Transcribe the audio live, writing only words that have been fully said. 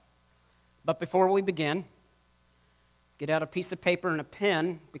But before we begin, get out a piece of paper and a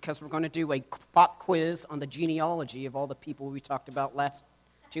pen because we're going to do a pop quiz on the genealogy of all the people we talked about last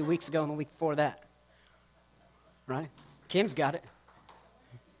 2 weeks ago and the week before that. Right? Kim's got it.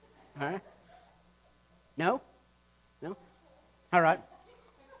 All right? No? No? All right.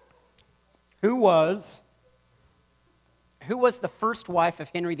 Who was the first wife of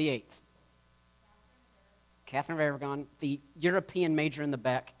Henry VIII? Catherine of Aragon. The European major in the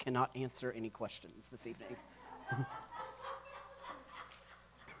back cannot answer any questions this evening.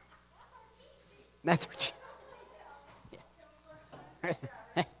 That's what yeah.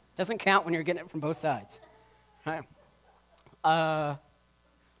 Doesn't count when you're getting it from both sides. All right.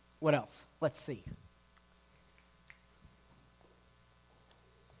 What else? Let's see.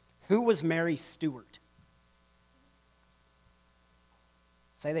 Who was Mary Stuart?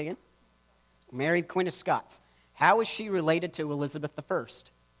 Say that again. Mary, Queen of Scots. How is she related to Elizabeth I?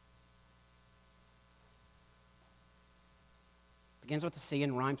 Begins with a C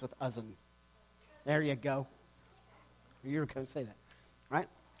and rhymes with uzzin. There you go. You were going to say that, right?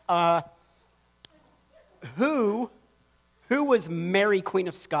 Who was Mary, Queen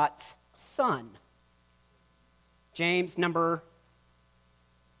of Scots' son? James, number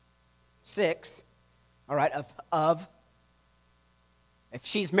 6. All right, of. If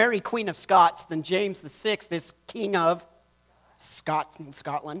she's Mary, Queen of Scots, then James the Sixth, this king of Scots and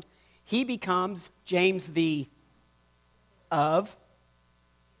Scotland, he becomes James the of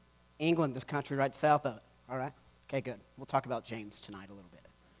England, this country right south of it. All right? Okay, good. We'll talk about James tonight a little bit.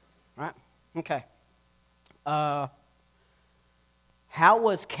 All right? Okay. How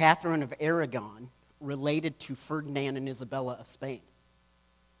was Catherine of Aragon related to Ferdinand and Isabella of Spain?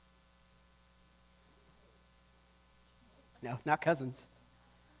 No, not cousins.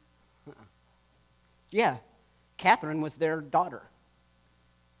 Yeah, Catherine was their daughter,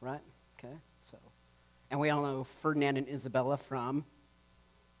 right? Okay, so, and we all know Ferdinand and Isabella from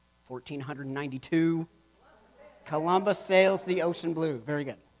 1492. Columbus sails the ocean blue. Very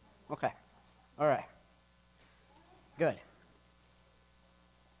good. Okay, all right, good.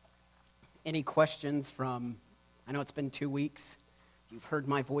 Any questions from, I know it's been 2 weeks. You've heard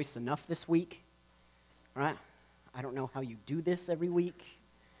my voice enough this week, right? I don't know how you do this every week.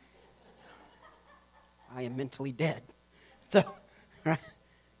 I am mentally dead. So, right?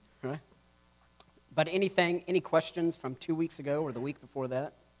 But any questions from 2 weeks ago or the week before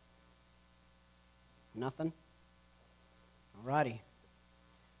that? Nothing? All righty.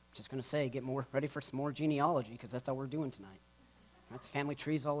 Just going to say, get more ready for some more genealogy because that's all we're doing tonight. That's family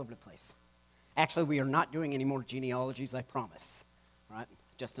trees all over the place. Actually, we are not doing any more genealogies, I promise. Right?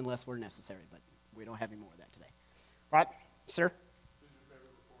 Just unless we're necessary, but we don't have any more of that today. Right, sir?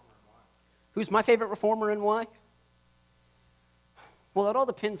 Who's my favorite reformer and why? Well, it all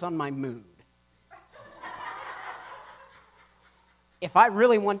depends on my mood. If I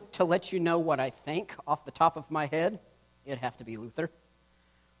really want to let you know what I think off the top of my head, it'd have to be Luther,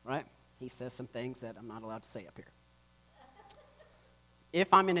 right? He says some things that I'm not allowed to say up here.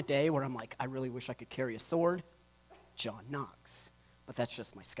 If I'm in a day where I'm like, I really wish I could carry a sword, John Knox. But that's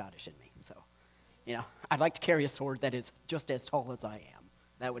just my Scottish in me, so, I'd like to carry a sword that is just as tall as I am.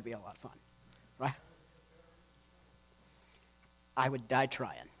 That would be a lot of fun. Right? I would die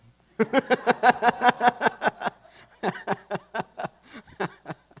trying.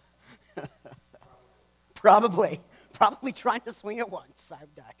 Probably trying to swing it once. I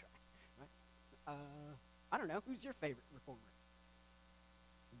would die trying. Right? I don't know. Who's your favorite reformer?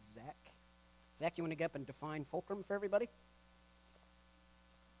 Zach? Zach, you want to get up and define fulcrum for everybody?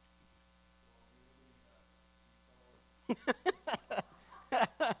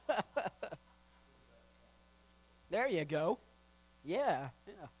 There you go. Yeah.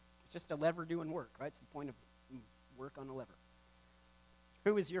 Just a lever doing work, right? It's the point of work on a lever.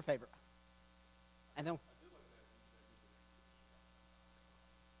 Who is your favorite? And then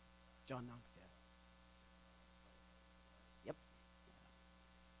John Knox, yeah. Yep.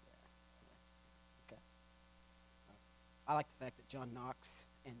 Yeah. Okay. I like the fact that John Knox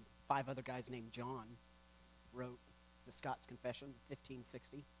and 5 other guys named John wrote the Scots Confession,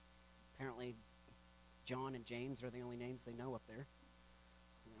 1560. Apparently, John and James are the only names they know up there.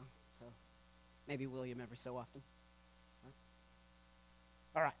 So maybe William every so often. Right?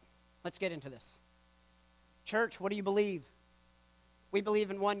 All right, let's get into this. Church, what do you believe? We believe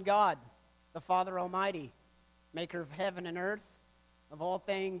in one God, the Father Almighty, maker of heaven and earth, of all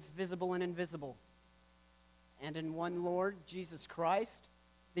things visible and invisible, and in one Lord, Jesus Christ,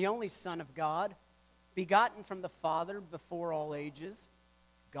 the only Son of God, begotten from the Father before all ages,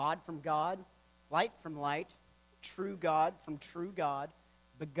 God from God, light from light, true God from true God,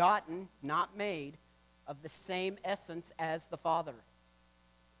 begotten, not made, of the same essence as the Father.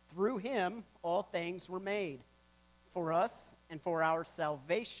 Through him all things were made. For us and for our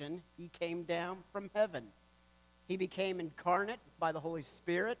salvation he came down from heaven. He became incarnate by the Holy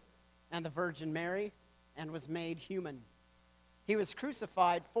Spirit and the Virgin Mary and was made human. He was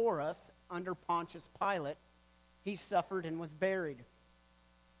crucified for us under Pontius Pilate. He suffered and was buried.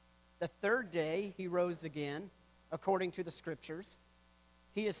 The third day he rose again, according to the Scriptures.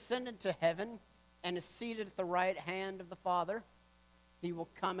 He ascended to heaven and is seated at the right hand of the Father. He will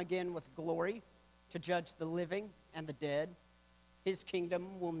come again with glory to judge the living and the dead. His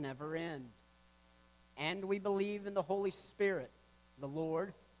kingdom will never end. And we believe in the Holy Spirit, the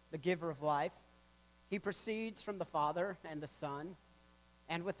Lord, the giver of life. He proceeds from the Father and the Son,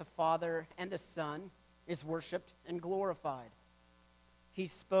 and with the Father and the Son is worshiped and glorified. He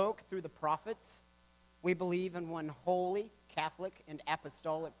spoke through the prophets. We believe in one holy, Catholic, and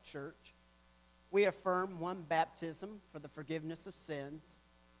apostolic church. We affirm one baptism for the forgiveness of sins.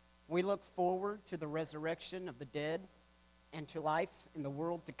 We look forward to the resurrection of the dead and to life in the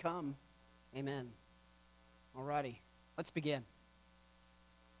world to come. Amen. Alrighty, let's begin.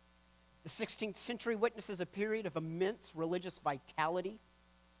 The 16th century witnesses a period of immense religious vitality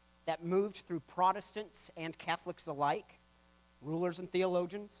that moved through Protestants and Catholics alike, rulers and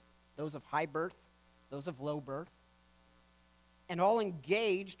theologians, those of high birth, those of low birth. And all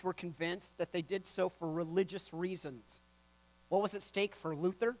engaged were convinced that they did so for religious reasons. What was at stake for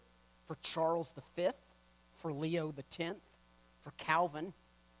Luther, for Charles V, for Leo X, for Calvin,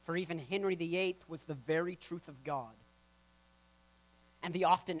 for even Henry VIII was the very truth of God. And the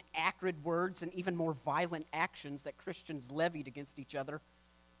often acrid words and even more violent actions that Christians levied against each other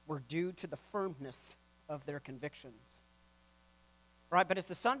were due to the firmness of their convictions. Right, but as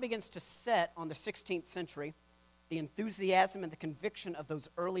the sun begins to set on the 16th century, the enthusiasm and the conviction of those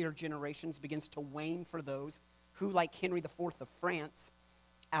earlier generations begins to wane for those who, like Henry IV of France,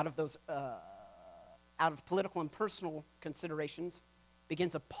 out of political and personal considerations,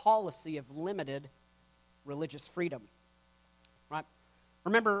 begins a policy of limited religious freedom. Right?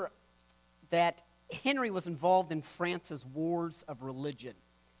 Remember that Henry was involved in France's wars of religion,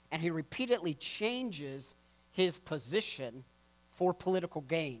 and he repeatedly changes his position for political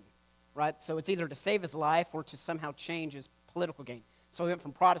gain, right? So it's either to save his life or to somehow change his political gain. So he went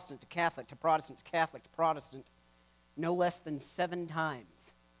from Protestant to Catholic to Protestant to Catholic to Protestant no less than 7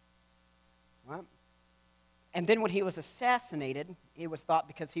 times, right? And then when he was assassinated, it was thought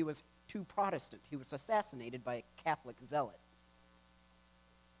because he was too Protestant. He was assassinated by a Catholic zealot.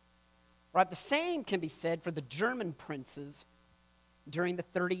 Right? The same can be said for the German princes during the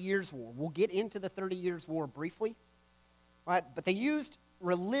 30 Years' War. We'll get into the 30 Years' War briefly. Right? But they used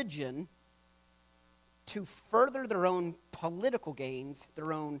religion to further their own political gains,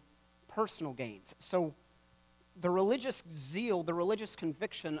 their own personal gains. So the religious zeal, the religious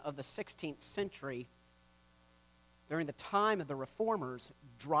conviction of the 16th century during the time of the Reformers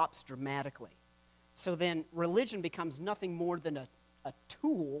drops dramatically. So then religion becomes nothing more than a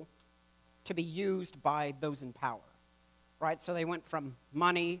tool to be used by those in power. Right? So they went from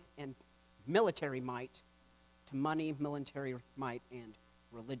money and military might to money, military might, and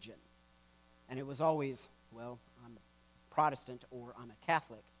religion. And it was always, well, I'm a Protestant or I'm a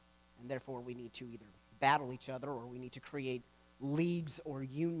Catholic, and therefore we need to either battle each other or we need to create leagues or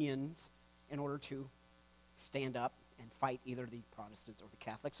unions in order to stand up and fight either the Protestants or the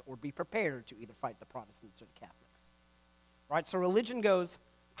Catholics, or be prepared to either fight the Protestants or the Catholics. Right? So religion goes,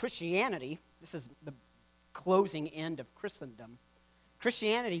 Christianity, this is the closing end of Christendom,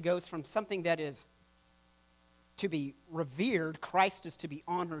 Christianity goes from something that is to be revered, Christ is to be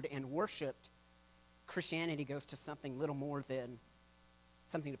honored and worshiped. Christianity goes to something little more than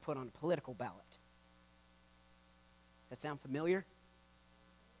something to put on a political ballot. Does that sound familiar?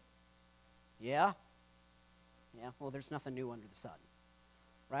 Yeah? Yeah, well, there's nothing new under the sun,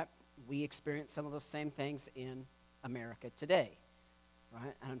 right? We experience some of those same things in America today,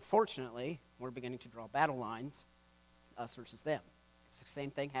 right? And unfortunately, we're beginning to draw battle lines, us versus them. It's the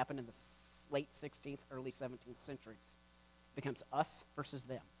same thing happened in the late 16th, early 17th centuries. It becomes us versus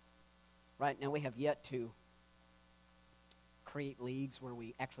them. Right now we have yet to create leagues where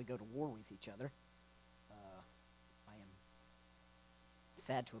we actually go to war with each other. I am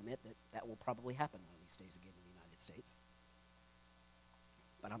sad to admit that that will probably happen one of these days again in the United States.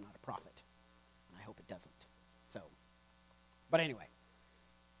 But I'm not a prophet, and I hope it doesn't. But anyway,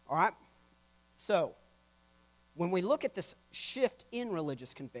 all right? So, when we look at this shift in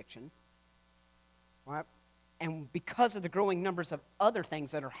religious conviction, right, and because of the growing numbers of other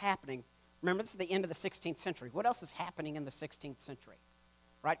things that are happening, remember, this is the end of the 16th century. What else is happening in the 16th century?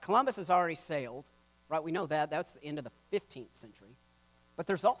 right? Columbus has already sailed, right? We know that. That's the end of the 15th century. But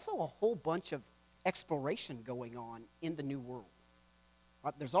there's also a whole bunch of exploration going on in the New World.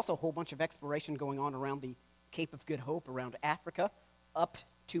 Right? There's also a whole bunch of exploration going on around the Cape of Good Hope, around Africa, up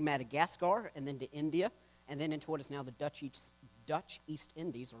to Madagascar, and then to India, and then into what is now the Dutch East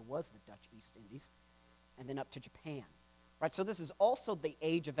Indies, or was the Dutch East Indies, and then up to Japan. Right? So this is also the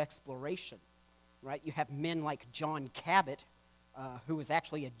age of exploration. Right? You have men like John Cabot, who is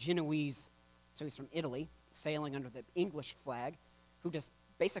actually a Genoese, so he's from Italy, sailing under the English flag, who just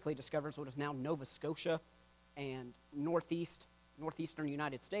basically discovers what is now Nova Scotia and northeastern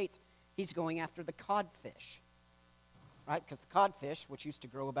United States. He's going after the codfish, right? Because the codfish, which used to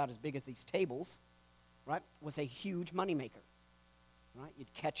grow about as big as these tables, right, was a huge moneymaker, right?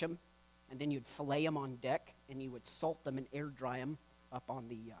 You'd catch them, and then you'd fillet them on deck, and you would salt them and air dry them up on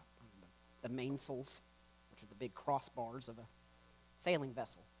the mainsails, which are the big crossbars of a sailing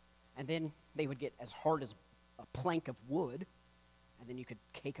vessel. And then they would get as hard as a plank of wood, and then you could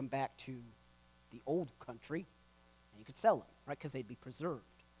take them back to the old country, and you could sell them, right, because they'd be preserved,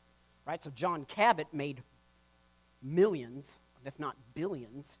 right? So John Cabot made millions, if not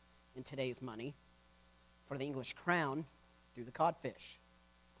billions, in today's money for the English crown through the codfish.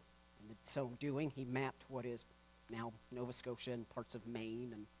 And in so doing, he mapped what is now Nova Scotia and parts of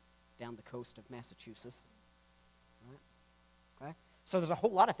Maine and down the coast of Massachusetts. Right? Okay? So there's a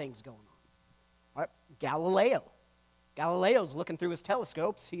whole lot of things going on. All right? Galileo's looking through his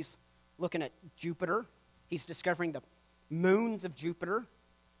telescopes. He's looking at Jupiter. He's discovering the moons of Jupiter.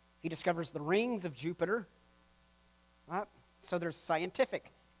 He discovers the rings of Jupiter. Right? So there's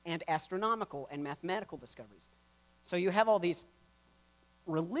scientific and astronomical and mathematical discoveries. So you have all these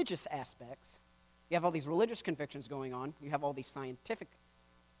religious aspects. You have all these religious convictions going on. You have all these scientific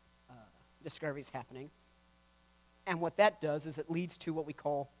discoveries happening. And what that does is it leads to what we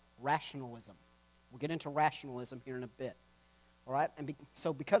call rationalism. We'll get into rationalism here in a bit. All right? And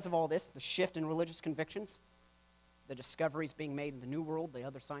so because of all this, the shift in religious convictions, the discoveries being made in the New World, the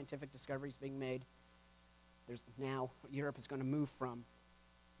other scientific discoveries being made, there's now, Europe is going to move from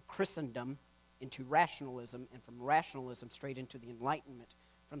Christendom into rationalism, and from rationalism straight into the Enlightenment,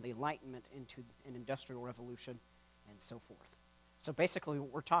 from the Enlightenment into an industrial revolution, and so forth. So basically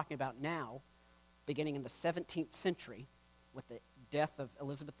what we're talking about now, beginning in the 17th century, with the death of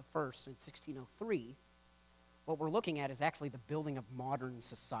Elizabeth I in 1603, what we're looking at is actually the building of modern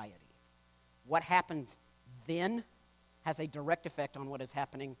society. What happens then has a direct effect on what is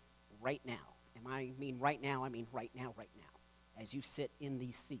happening right now. And I mean right now, as you sit in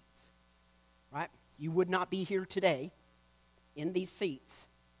these seats. Right? You would not be here today in these seats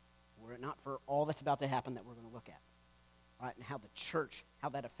were it not for all that's about to happen that we're going to look at. Right? And how the church, how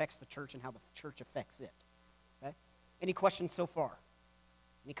that affects the church and how the church affects it. Okay? Any questions so far?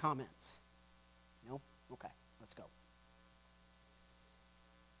 Any comments? No? Okay, let's go.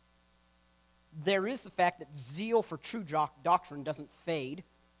 There is the fact that zeal for true doctrine doesn't fade.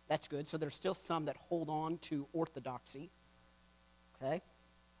 That's good. So there's still some that hold on to orthodoxy. Okay?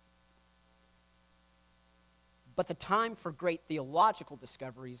 But the time for great theological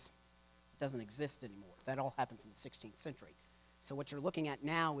discoveries doesn't exist anymore. That all happens in the 16th century. So what you're looking at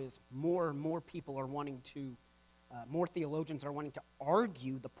now is more and more people are wanting to, more theologians are wanting to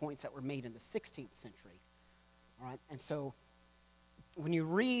argue the points that were made in the 16th century. All right? And so when you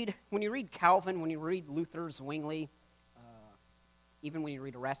read Calvin, when you read Luther, Zwingli, even when you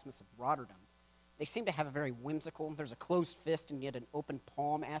read Erasmus of Rotterdam, they seem to have a very whimsical, there's a closed fist and yet an open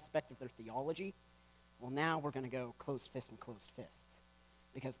palm aspect of their theology. Well, now we're going to go closed fist and closed fists,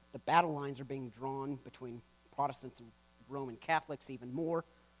 because the battle lines are being drawn between Protestants and Roman Catholics even more,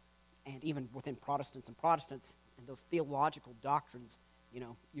 and even within Protestants, and those theological doctrines,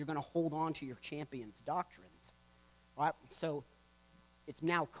 you're going to hold on to your champion's doctrines, right? So it's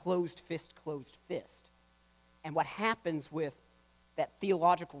now closed fist. And what happens with that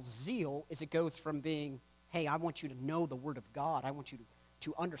theological zeal is it goes from being, hey, I want you to know the Word of God, I want you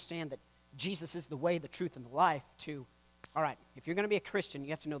to understand that Jesus is the way, the truth, and the life, to, all right, if you're going to be a Christian, you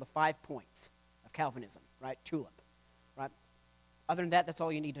have to know the 5 points of Calvinism, right? Tulip, right? Other than that, that's all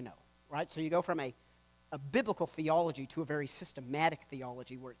you need to know, right? So you go from a biblical theology to a very systematic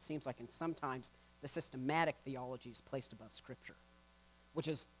theology, where it seems like sometimes the systematic theology is placed above Scripture, which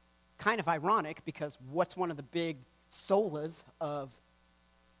is kind of ironic, because what's one of the big solas of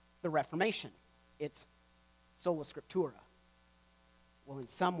the Reformation? It's sola scriptura. Well, in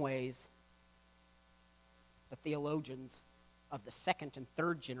some ways, the theologians of the second and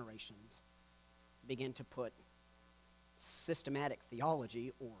third generations begin to put systematic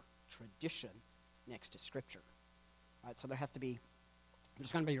theology or tradition next to Scripture. Right? So there has to be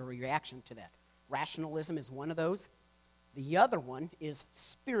There's going to be a reaction to that. Rationalism is one of those. The other one is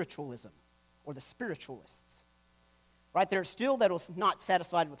spiritualism, or the spiritualists. Right? There are still that was not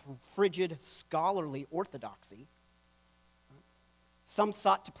satisfied with frigid, scholarly orthodoxy. Some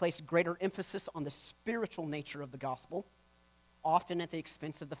sought to place greater emphasis on the spiritual nature of the gospel, often at the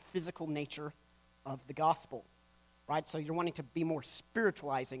expense of the physical nature of the gospel. Right? So you're wanting to be more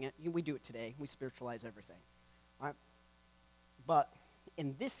spiritualizing it. We do it today. We spiritualize everything. Right? But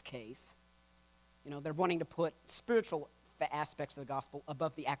in this case, they're wanting to put spiritual aspects of the gospel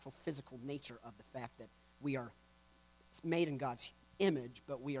above the actual physical nature of the fact that we are made in God's image,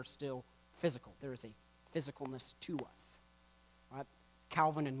 but we are still physical. There is a physicalness to us. Right?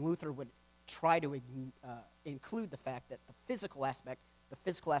 Calvin and Luther would try to include the fact that the physical aspect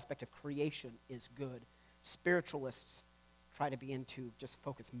of creation is good. Spiritualists try to begin to just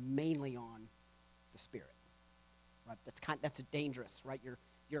focus mainly on the spirit. Right? That's dangerous, right?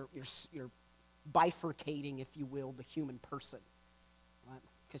 You're bifurcating, if you will, the human person, right?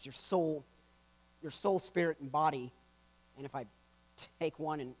 Because your soul, spirit, and body, and if I take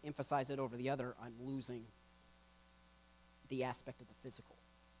one and emphasize it over the other, I'm losing the aspect of the physical,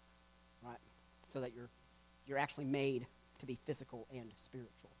 right? So that you're actually made to be physical and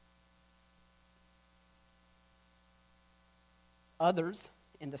spiritual. Others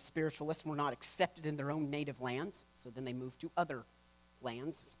in the spiritualists were not accepted in their own native lands, so then they moved to other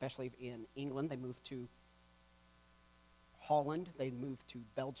lands, especially in England. They moved to Holland. They moved to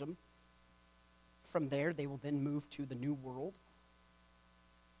Belgium. From there, they will then move to the New World.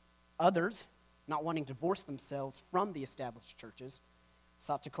 Others, not wanting to divorce themselves from the established churches,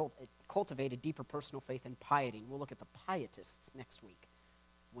 sought to cultivate a deeper personal faith and piety. We'll look at the pietists next week.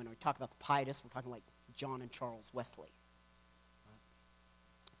 When we talk about the pietists, we're talking like John and Charles Wesley.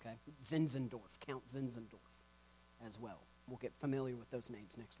 Okay, Zinzendorf, Count Zinzendorf as well. We'll get familiar with those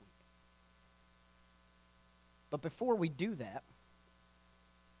names next week. But before we do that,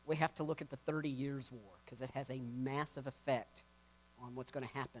 we have to look at the 30 Years' War, because it has a massive effect on what's going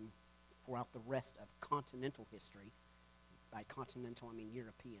to happen throughout the rest of continental history. By continental, I mean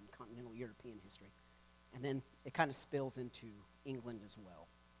continental European history. And then it kind of spills into England as well.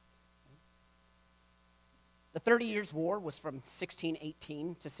 The 30 Years' War was from 1618 to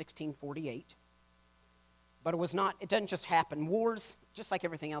 1648. But it doesn't just happen. Wars, just like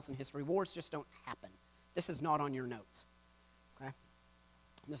everything else in history, wars just don't happen. This is not on your notes. Okay?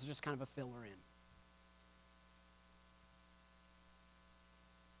 This is just kind of a filler in.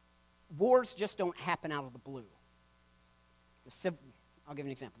 Wars just don't happen out of the blue. I'll give you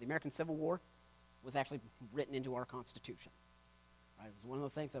an example. The American Civil War was actually written into our Constitution. Right? It was one of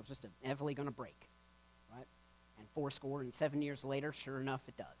those things that was just inevitably going to break. Right? And 7 years later, sure enough,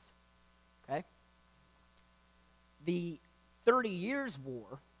 it does. Okay? The 30 Years'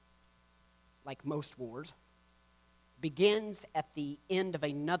 War, like most wars, begins at the end of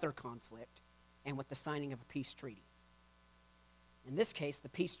another conflict and with the signing of a peace treaty. In this case, the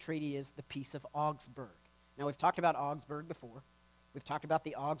peace treaty is the Peace of Augsburg. Now, we've talked about Augsburg before. We've talked about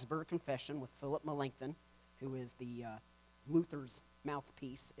the Augsburg Confession with Philip Melanchthon, who is the Luther's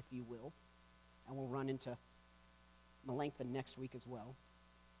mouthpiece, if you will. And we'll run into Melanchthon next week as well.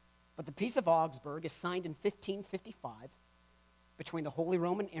 But the Peace of Augsburg is signed in 1555 between the Holy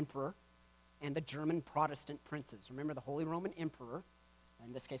Roman Emperor and the German Protestant princes. Remember, the Holy Roman Emperor,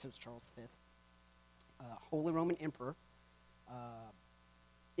 in this case it was Charles V, Holy Roman Emperor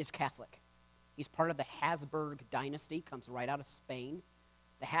is Catholic. He's part of the Habsburg dynasty, comes right out of Spain.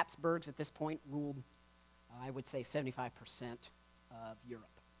 The Habsburgs at this point ruled, I would say, 75% of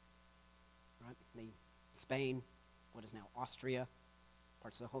Europe. Right? Spain, what is now Austria,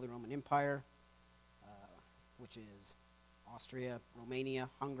 parts of the Holy Roman Empire, which is Austria, Romania,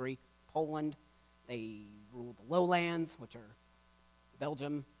 Hungary, Poland. They ruled the lowlands, which are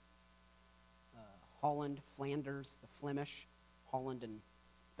Belgium, Holland, Flanders, the Flemish. Holland and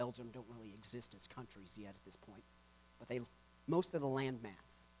Belgium don't really exist as countries yet at this point, but most of the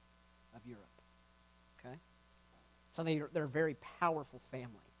landmass of Europe. Okay, so they're a very powerful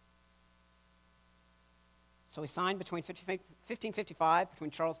family. So he signed between 1555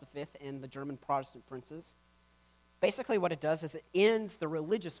 between Charles V and the German Protestant princes. Basically, what it does is it ends the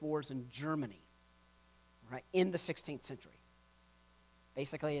religious wars in Germany, right, in the 16th century.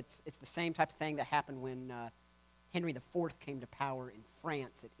 Basically, it's the same type of thing that happened when Henry IV came to power in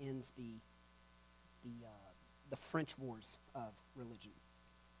France. It ends the French wars of religion.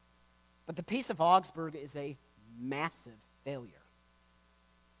 But the Peace of Augsburg is a massive failure.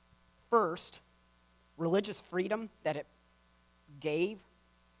 First, religious freedom that it gave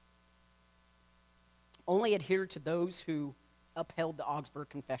only adhered to those who upheld the Augsburg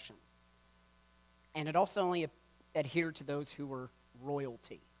Confession. And it also only adhered to those who were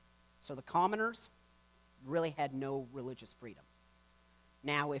royalty. So the commoners really had no religious freedom.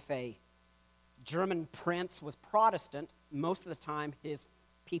 Now, if a German prince was Protestant, most of the time his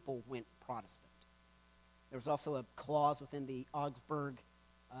people went Protestant. There was also a clause within the Augsburg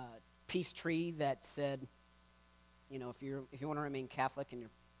peace treaty that said, you know, if you want to remain Catholic and your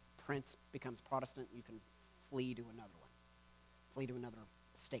prince becomes Protestant, you can flee to another one. Flee to another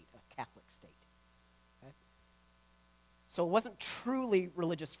state, a Catholic state. Okay? So it wasn't truly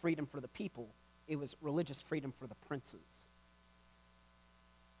religious freedom for the people. It was religious freedom for the princes.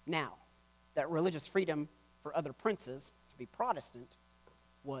 Now, that religious freedom for other princes to be Protestant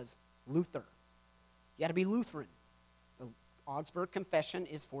was Luther. You had to be Lutheran. The Augsburg Confession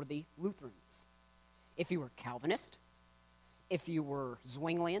is for the Lutherans. If you were Calvinist, if you were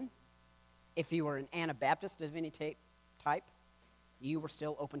Zwinglian, if you were an Anabaptist of any type, you were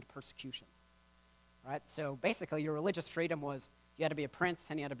still open to persecution. Right? So basically, your religious freedom was you had to be a prince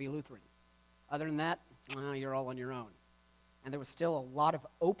and you had to be Lutheran. Other than that, you're all on your own. And there was still a lot of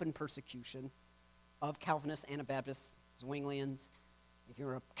open persecution of Calvinists, Anabaptists, Zwinglians. If you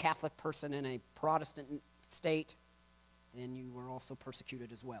were a Catholic person in a Protestant state, then you were also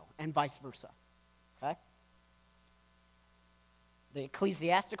persecuted as well, and vice versa. Okay? The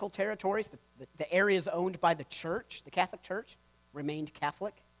ecclesiastical territories, the areas owned by the church, the Catholic Church, remained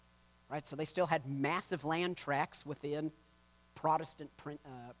Catholic. Right? So they still had massive land tracts within Protestant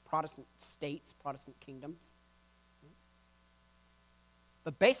states, Protestant kingdoms.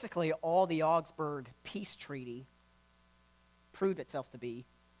 But basically, all the Augsburg Peace Treaty proved itself to be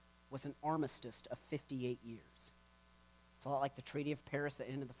was an armistice of 58 years. It's a lot like the Treaty of Paris that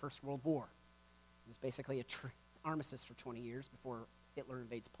ended the First World War. It was basically an armistice for 20 years before Hitler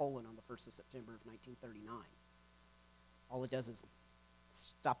invades Poland on the 1st of September of 1939. All it does is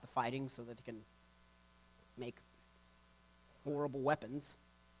stop the fighting so that it can make horrible weapons,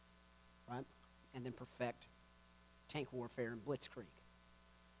 right? And then perfect tank warfare and blitzkrieg.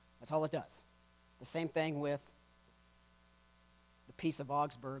 That's all it does. The same thing with the Peace of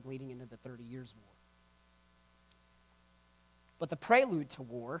Augsburg leading into the 30 Years' War. But the prelude to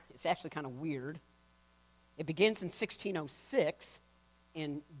war is actually kind of weird. It begins in 1606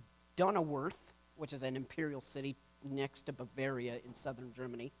 in Donauwörth, which is an imperial city next to Bavaria in southern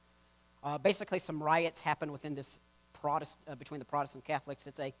Germany. Basically, some riots happen within this between the Protestant Catholics.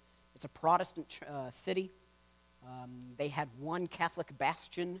 It's a Protestant city. They had one Catholic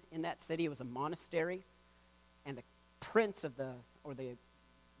bastion in that city. It was a monastery, and the prince of the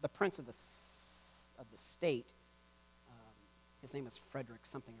state, his name was Frederick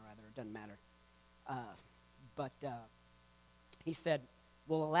something or other. It doesn't matter. But he said,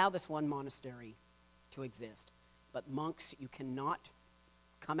 "We'll allow this one monastery to exist, but monks, you cannot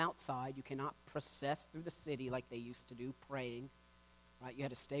come outside. You cannot process through the city like they used to do, praying. Right? You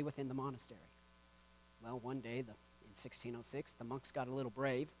had to stay within the monastery." Well, one day, in 1606, the monks got a little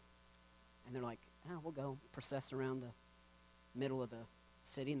brave, and they're like, we'll go process around the middle of the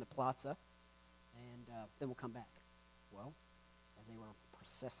city in the plaza, and then we'll come back. Well, as they were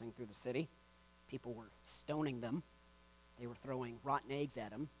processing through the city, people were stoning them. They were throwing rotten eggs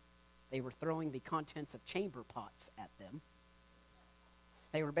at them. They were throwing the contents of chamber pots at them.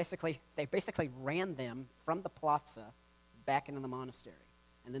 They basically ran them from the plaza back into the monastery.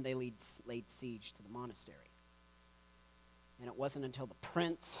 And then they laid siege to the monastery. And it wasn't until the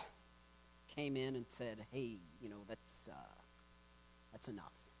prince came in and said, "Hey, that's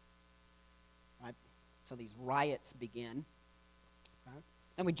enough." Right? So these riots begin. Right?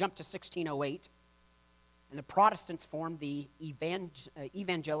 Then we jump to 1608, and the Protestants formed the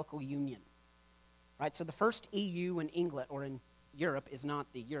Evangelical Union. Right? So the first EU in England or in Europe is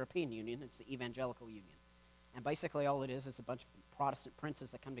not the European Union; it's the Evangelical Union. And basically all it is a bunch of Protestant princes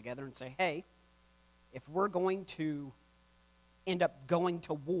that come together and say, hey, if we're going to end up going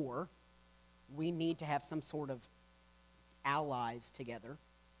to war, we need to have some sort of allies together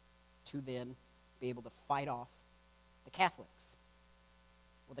to then be able to fight off the Catholics.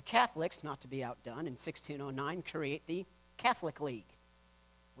 Well, the Catholics, not to be outdone, in 1609 create the Catholic League,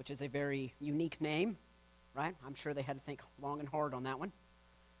 which is a very unique name, right? I'm sure they had to think long and hard on that one,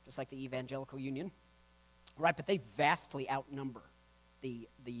 just like the Evangelical Union. Right, but they vastly outnumber the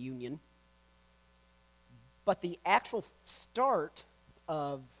Union. But the actual start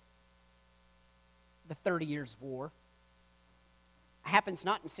of the 30 Years' War happens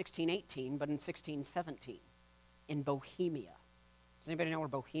not in 1618, but in 1617 in Bohemia. Does anybody know where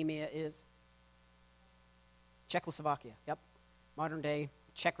Bohemia is? Czechoslovakia, yep. Modern-day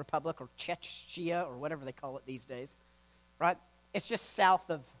Czech Republic or Czechia or whatever they call it these days. right? It's just south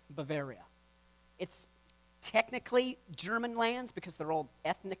of Bavaria. It's technically German lands because they're all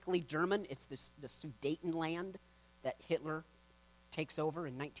ethnically German. It's the Sudetenland that Hitler takes over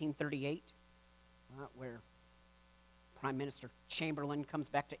in 1938, where Prime Minister Chamberlain comes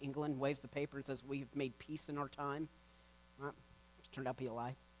back to England, waves the paper, and says, "We've made peace in our time." Right? Which turned out to be a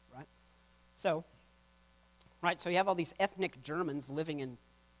lie, right? So you have all these ethnic Germans living in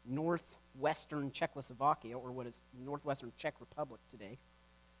northwestern Czechoslovakia, or what is northwestern Czech Republic today.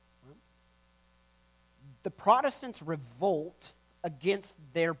 Right? The Protestants revolt against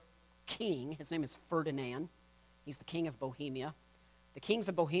their king. His name is Ferdinand. He's the king of Bohemia. The kings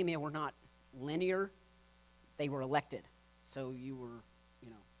of Bohemia were not linear. They were elected. So you were,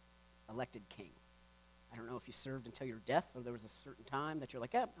 elected king. I don't know if you served until your death or there was a certain time that you're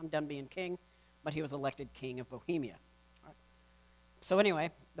like, I'm done being king. But he was elected king of Bohemia. Right. So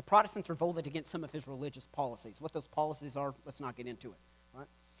anyway, the Protestants revolted against some of his religious policies. What those policies are, let's not get into it. Right?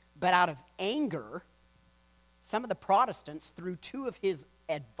 But out of anger, some of the Protestants threw two of his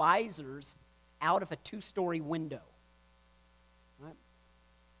advisors out of a 2-story window. Right?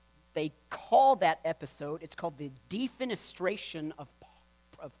 They call that episode, it's called the Defenestration of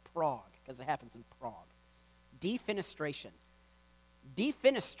Prague, because it happens in Prague. Defenestration.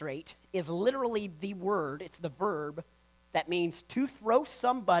 Defenestrate is literally the word, it's the verb, that means to throw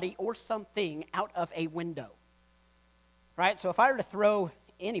somebody or something out of a window. Right? So if I were to throw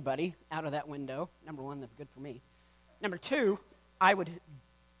anybody out of that window, number one, that's good for me. Number two, I would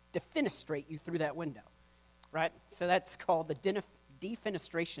defenestrate you through that window. Right? So that's called the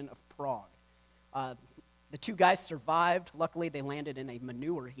Defenestration of Prague. The two guys survived. Luckily, they landed in a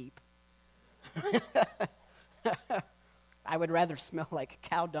manure heap. I would rather smell like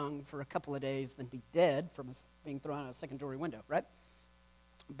cow dung for a couple of days than be dead from being thrown out of a second-story window, right?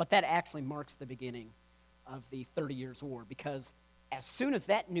 But that actually marks the beginning of the 30 Years' War, because as soon as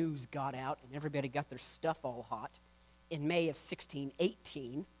that news got out and everybody got their stuff all hot, in May of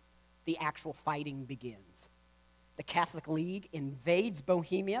 1618, the actual fighting begins. The Catholic League invades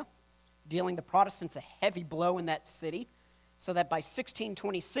Bohemia, dealing the Protestants a heavy blow in that city, so that by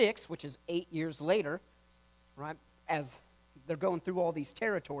 1626, which is 8 years later, right, as they're going through all these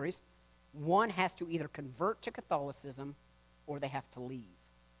territories, one has to either convert to Catholicism or they have to leave.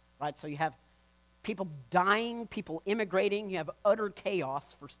 Right? So you have people dying, people immigrating, you have utter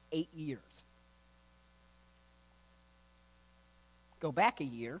chaos for 8 years. Go back a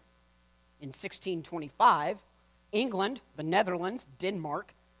year, in 1625, England, the Netherlands,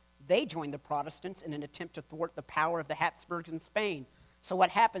 Denmark, they joined the Protestants in an attempt to thwart the power of the Habsburgs in Spain. So what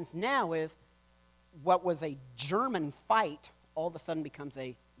happens now is what was a German fight all of a sudden becomes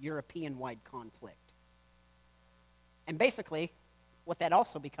a European-wide conflict. And basically, what that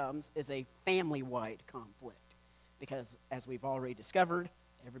also becomes is a family-wide conflict, because as we've already discovered,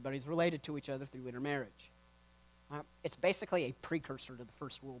 everybody's related to each other through intermarriage. It's basically a precursor to the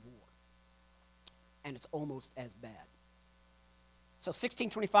First World War, and it's almost as bad. So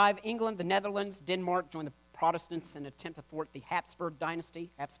 1625, England, the Netherlands, Denmark joined the Protestants in an attempt to thwart the Habsburg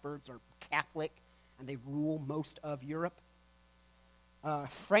dynasty. Habsburgs are Catholic, and they rule most of Europe.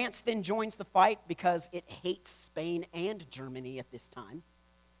 France then joins the fight because it hates Spain and Germany at this time.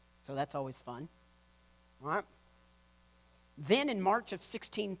 So that's always fun. All right. Then in March of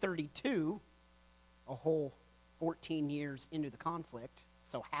 1632, a whole 14 years into the conflict,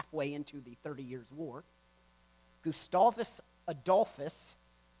 so halfway into the 30 Years' War, Gustavus Adolphus,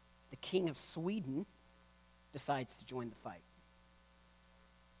 the king of Sweden, decides to join the fight.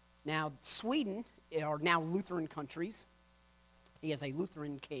 Now, Sweden are now Lutheran countries. He is a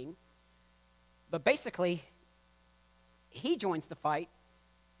Lutheran king. But basically, he joins the fight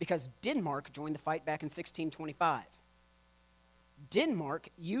because Denmark joined the fight back in 1625. Denmark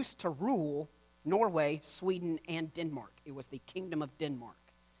used to rule Norway, Sweden, and Denmark. It was the Kingdom of Denmark.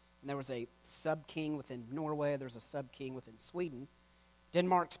 And there was a sub-king within Norway. There's a sub-king within Sweden.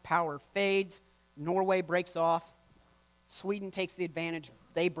 Denmark's power fades. Norway breaks off. Sweden takes the advantage.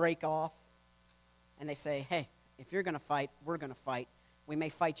 They break off. And they say, hey, if you're going to fight, we're going to fight. We may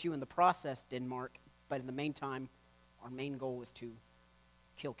fight you in the process, Denmark, but in the meantime, our main goal is to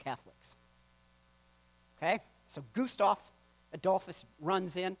kill Catholics. Okay? So Gustav Adolphus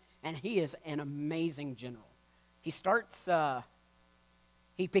runs in, and he is an amazing general. He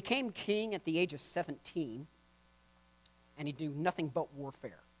became king at the age of 17, and he do nothing but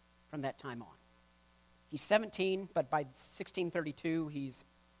warfare from that time on. He's 17, but by 1632, he's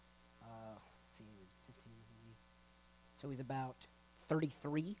so he's about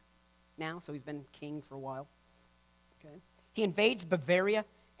 33 now, so he's been king for a while. Okay. He invades Bavaria,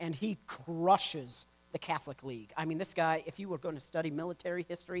 and he crushes the Catholic League. I mean, this guy, if you were going to study military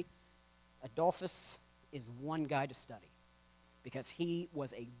history, Adolphus is one guy to study because he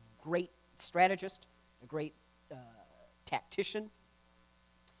was a great strategist, a great tactician.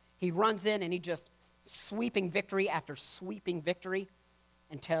 He runs in and he just sweeping victory after sweeping victory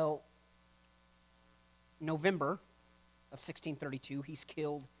until November of 1632. He's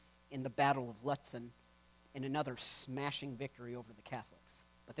killed in the Battle of Lutzen in another smashing victory over the Catholics.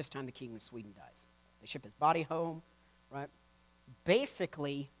 But this time the King of Sweden dies. They ship his body home, right?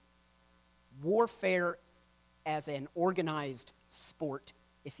 Basically, warfare as an organized sport,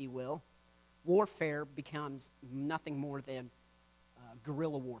 if you will, warfare becomes nothing more than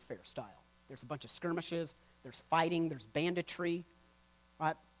guerrilla warfare style. There's a bunch of skirmishes, there's fighting, there's banditry,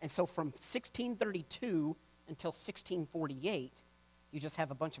 right? And so from 1632 until 1648, you just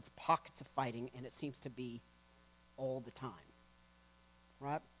have a bunch of pockets of fighting, and it seems to be all the time,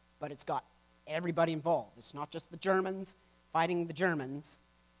 right? But it's got everybody involved. It's not just the Germans fighting the Germans.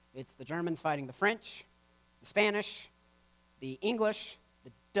 It's the Germans fighting the French, the Spanish, the English,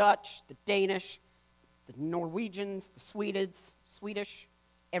 the Dutch, the Danish, the Norwegians, the Swedish,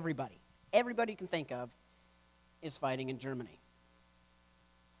 everybody. Everybody you can think of is fighting in Germany.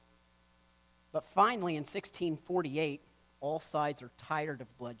 But finally, in 1648, all sides are tired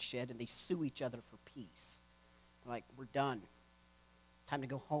of bloodshed, and they sue each other for peace. They're like, we're done. Time to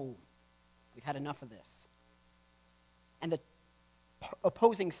go home. We've had enough of this. And the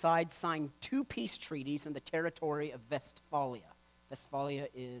opposing sides signed 2 peace treaties in the territory of Westphalia. Westphalia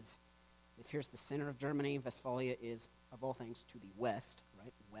is, if here's the center of Germany, Westphalia is, of all things, to the west,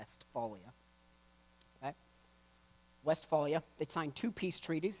 right? Westphalia. Okay? Westphalia, they signed 2 peace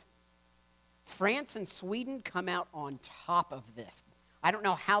treaties. France and Sweden come out on top of this. I don't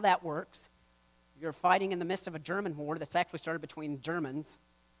know how that works. You're fighting in the midst of a German war that's actually started between Germans,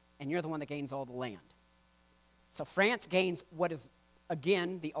 and you're the one that gains all the land. So France gains what is,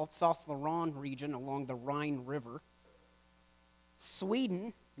 again, the Alsace-Lorraine region along the Rhine River.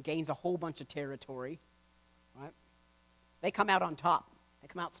 Sweden gains a whole bunch of territory, right? They come out on top. They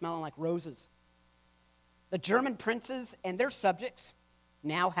come out smelling like roses. The German princes and their subjects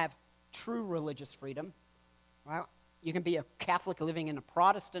now have true religious freedom, right? You can be a Catholic living in a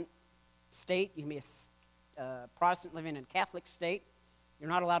Protestant state. You can be a Protestant living in a Catholic state. You're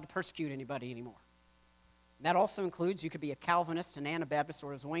not allowed to persecute anybody anymore. And that also includes you could be a Calvinist, an Anabaptist,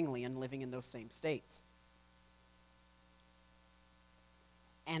 or a Zwinglian living in those same states.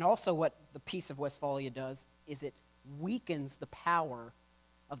 And also what the Peace of Westphalia does is it weakens the power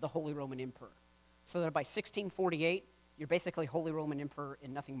of the Holy Roman Emperor. So that by 1648, you're basically Holy Roman Emperor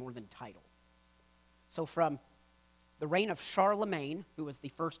in nothing more than title. So from the reign of Charlemagne, who was the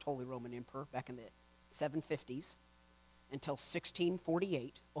first Holy Roman Emperor back in the 750s, until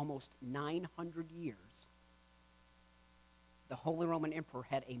 1648, almost 900 years, the Holy Roman Emperor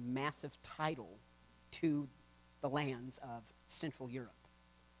had a massive title to the lands of Central Europe.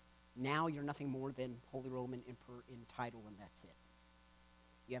 Now you're nothing more than Holy Roman Emperor in title, and that's it.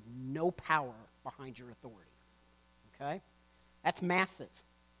 You have no power behind your authority. Okay? That's massive.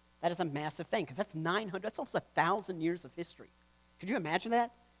 That is a massive thing, because that's 900, that's almost 1,000 years of history. Could you imagine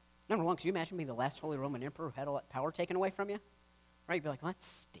that? Number one, could you imagine being the last Holy Roman Emperor who had all that power taken away from you? Right? You'd be like, well, that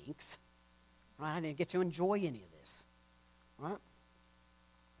stinks. Right? I didn't get to enjoy any of this. Right?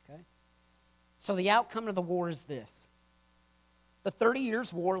 Okay? So the outcome of the war is this. The 30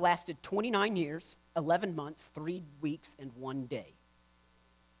 Years' War lasted 29 years, 11 months, 3 weeks, and 1 day.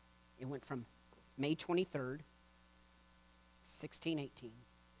 It went from May 23rd, 1618,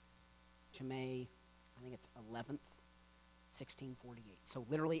 to May, I think it's 11th, 1648. So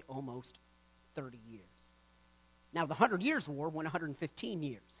literally almost 30 years. Now, the 100 Years' War went 115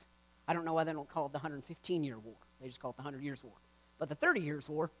 years. I don't know why they don't call it the 115-year war. They just call it the 100 Years' War. But the 30 Years'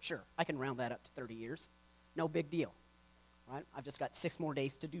 War, sure, I can round that up to 30 years. No big deal. Right? I've just got 6 more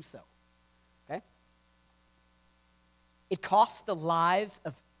days to do so. Okay? It cost the lives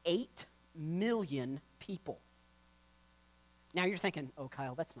of 8 million people. Now you're thinking, oh,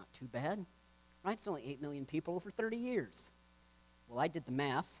 Kyle, that's not too bad. Right? It's only 8 million people over 30 years. Well, I did the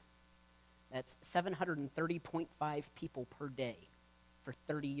math. That's 730.5 people per day for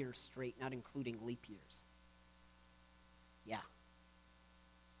 30 years straight, not including leap years. Yeah.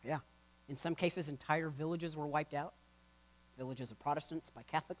 Yeah. In some cases, entire villages were wiped out. Villages of Protestants by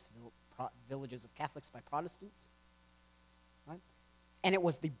Catholics, villages of Catholics by Protestants. Right? And it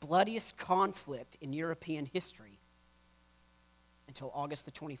was the bloodiest conflict in European history until August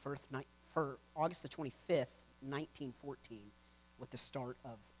the 25th, 1914, with the start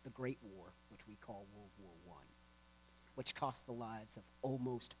of the Great War, which we call World War I, which cost the lives of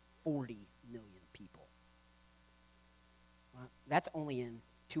almost 40 million people. That's only in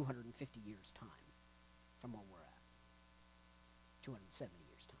 250 years' time from where we're at. 270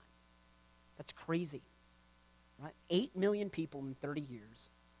 years' time. That's crazy. Right? 8 million people in 30 years.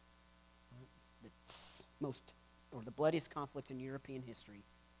 The bloodiest conflict in European history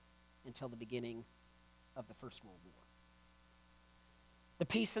until the beginning of the First World War. The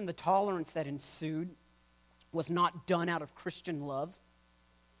peace and the tolerance that ensued was not done out of Christian love,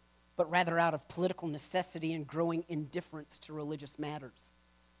 but rather out of political necessity and growing indifference to religious matters.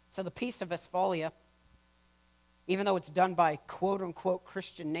 So the Peace of Westphalia, even though it's done by quote-unquote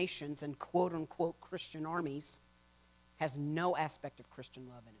Christian nations and quote-unquote Christian armies, has no aspect of Christian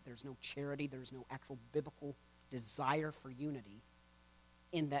love in it. There's no charity, there's no actual biblical desire for unity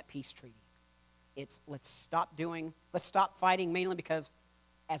in that peace treaty. It's let's stop fighting, mainly because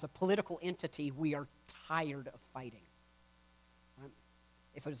as a political entity, we are tired of fighting. Right?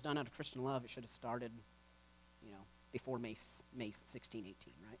 If it was done out of Christian love, it should have started, before May 16,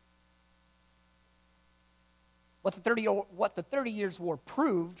 18, right? What the 30 Years' War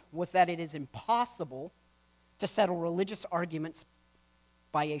proved was that it is impossible to settle religious arguments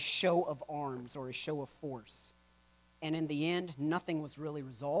by a show of arms or a show of force. And in the end, nothing was really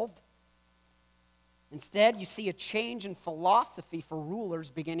resolved. Instead, you see a change in philosophy for rulers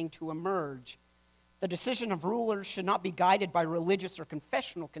beginning to emerge. The decision of rulers should not be guided by religious or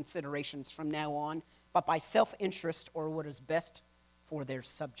confessional considerations from now on, but by self-interest or what is best for their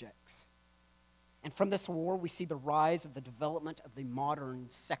subjects. And from this war, we see the rise of the development of the modern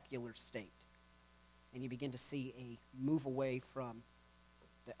secular state. And you begin to see a move away from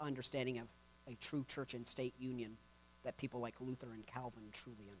the understanding of a true church and state union that people like Luther and Calvin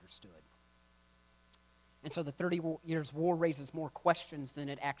truly understood. And so the 30 Years' War raises more questions than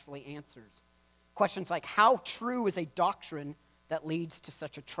it actually answers. Questions like, how true is a doctrine that leads to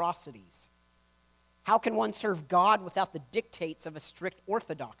such atrocities? How can one serve God without the dictates of a strict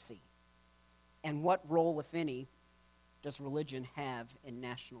orthodoxy? And what role, if any, does religion have in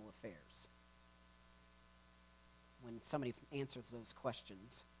national affairs? When somebody answers those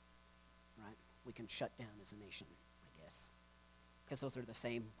questions, right, we can shut down as a nation, I guess. Because those are the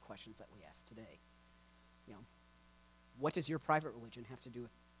same questions that we ask today. What does your private religion have to do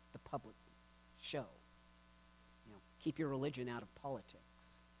with the public show? Keep your religion out of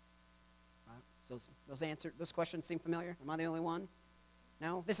politics. Right? So those questions seem familiar? Am I the only one?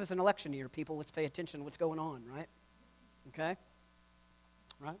 No? This is an election year, people. Let's pay attention to what's going on, right? Okay?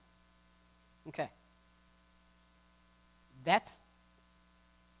 Right? Okay. That's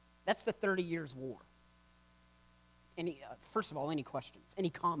the 30 Years' War. First of all, any questions? Any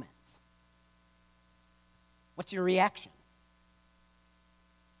comments? What's your reaction?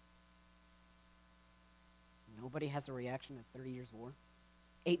 Nobody has a reaction to the 30 Years' War.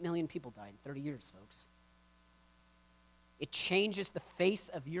 8 million people died in 30 years, folks. It changes the face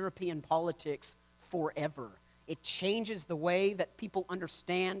of European politics forever. It changes the way that people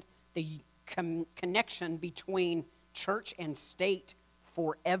understand the connection between church and state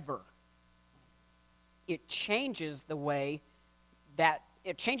forever. It changes the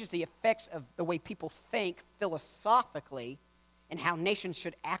effects of the way people think philosophically and how nations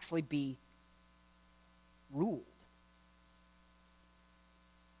should actually be ruled.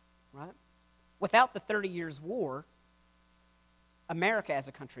 Right? Without the 30 Years' War, America as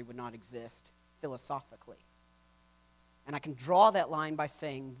a country would not exist philosophically. And I can draw that line by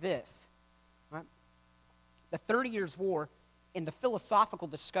saying this. Right? The 30 Years' War, in the philosophical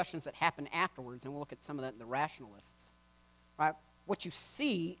discussions that happen afterwards, and we'll look at some of that in the rationalists, right? What you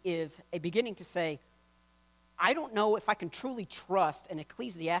see is a beginning to say, I don't know if I can truly trust an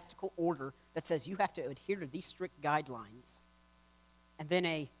ecclesiastical order that says you have to adhere to these strict guidelines, and then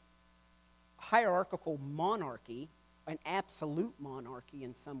a hierarchical monarchy, an absolute monarchy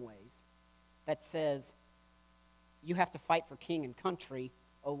in some ways, that says you have to fight for king and country.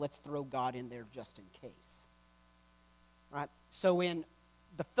 Oh, let's throw God in there just in case. Right? So in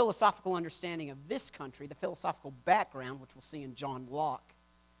the philosophical understanding of this country, the philosophical background, which we'll see in John Locke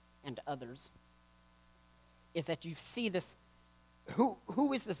and others, is that you see this,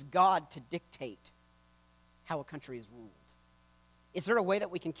 who is this God to dictate how a country is ruled? Is there a way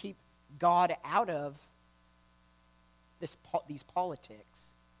that we can keep God out of these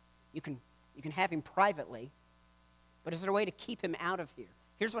politics? You can have him privately, but is there a way to keep him out of here?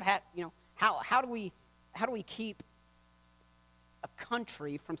 Here's what how do we keep a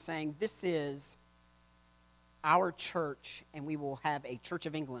country from saying this is our church, and we will have a Church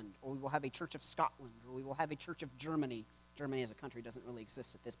of England, or we will have a Church of Scotland, or we will have a Church of Germany. Germany as a country doesn't really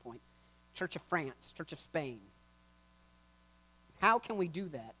exist at this point. Church of France, Church of Spain. How can we do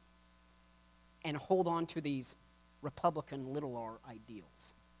that and hold on to these Republican little r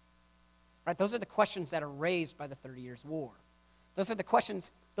ideals? Right? Those are the questions that are raised by the 30 Years' War.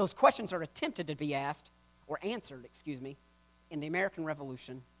 Those questions are attempted to be asked, or answered, in the American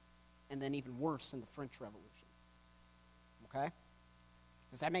Revolution, and then even worse in the French Revolution. Okay?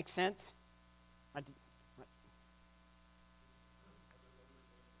 Does that make sense?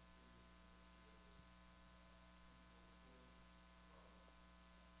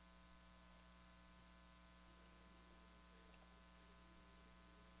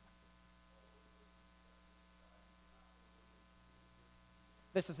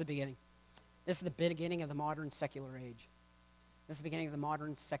 This is the beginning. This is the beginning of the modern secular age. This is the beginning of the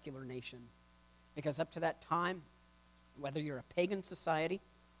modern secular nation. Because up to that time, whether you're a pagan society,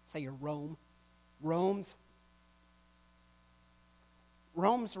 say you're Rome, Rome's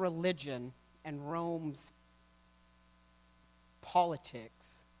religion and Rome's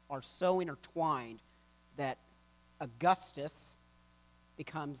politics are so intertwined that Augustus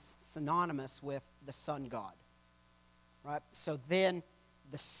becomes synonymous with the sun god. Right? So then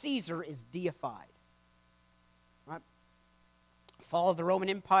the Caesar is deified. Right? Fall of the Roman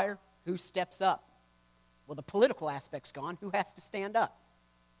Empire, who steps up? Well, the political aspect's gone. Who has to stand up?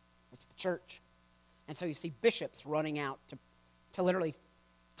 It's the church. And so you see bishops running out to literally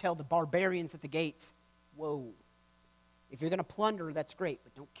tell the barbarians at the gates, whoa, if you're going to plunder, that's great,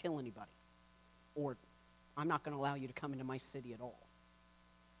 but don't kill anybody. Or I'm not going to allow you to come into my city at all.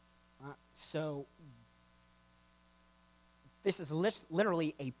 So this is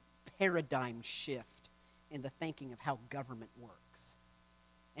literally a paradigm shift in the thinking of how government works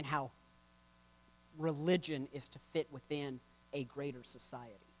and how religion is to fit within a greater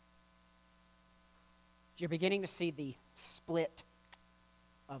society. You're beginning to see the split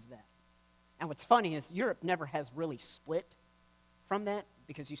of that. And what's funny is Europe never has really split from that,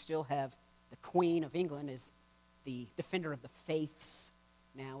 because you still have the Queen of England is the defender of the faiths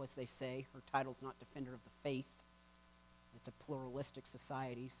now, as they say. Her title's not defender of the faith. It's a pluralistic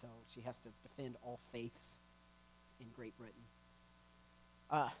society, so she has to defend all faiths in Great Britain.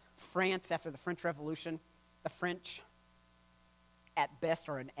 France, after the French Revolution, the French, at best,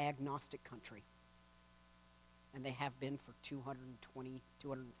 are an agnostic country. And they have been for 220,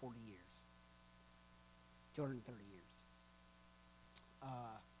 240 years. 230 years.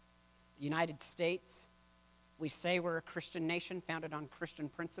 The United States, we say we're a Christian nation founded on Christian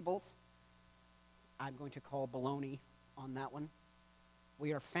principles. I'm going to call baloney on that one.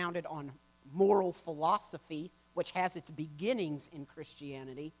 We are founded on moral philosophy, which has its beginnings in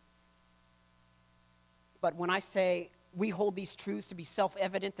Christianity. But when I say we hold these truths to be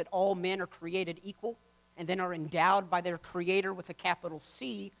self-evident, that all men are created equal and then are endowed by their Creator with a capital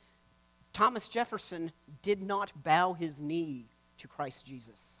C, Thomas Jefferson did not bow his knee to Christ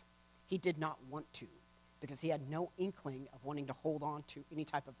Jesus. He did not want to, because he had no inkling of wanting to hold on to any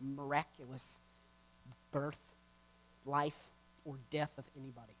type of miraculous birth, life, or death of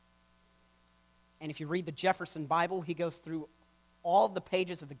anybody. And if you read the Jefferson Bible, he goes through all the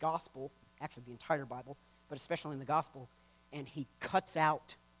pages of the gospel, actually the entire Bible, but especially in the gospel, and he cuts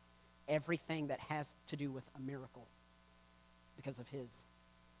out everything that has to do with a miracle because of his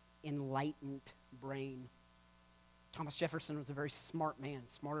enlightened brain. Thomas Jefferson was a very smart man,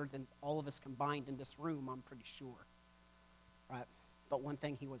 smarter than all of us combined in this room, I'm pretty sure. Right? But one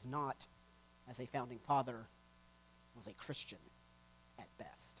thing he was not, as a founding father, was a Christian at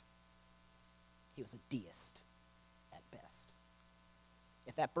best. He was a deist at best.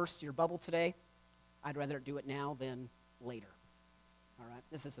 If that bursts your bubble today, I'd rather do it now than later. All right?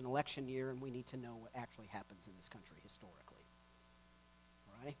 This is an election year, and we need to know what actually happens in this country historically.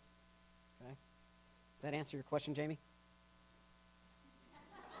 All right? Okay? Does that answer your question, Jamie?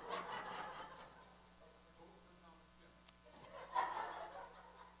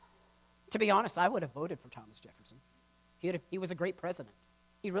 To be honest, I would have voted for Thomas Jefferson. He was a great president.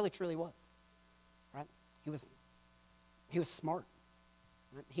 He really, truly was. Right? He was smart.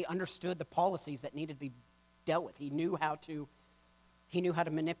 Right? He understood the policies that needed to be dealt with. He knew how to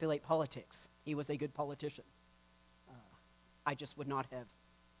manipulate politics. He was a good politician. I just would not have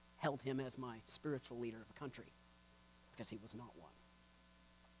held him as my spiritual leader of a country, because he was not one.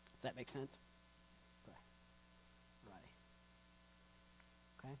 Does that make sense? Okay. Right.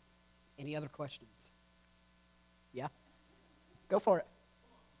 Okay. Any other questions? Yeah? Go for it.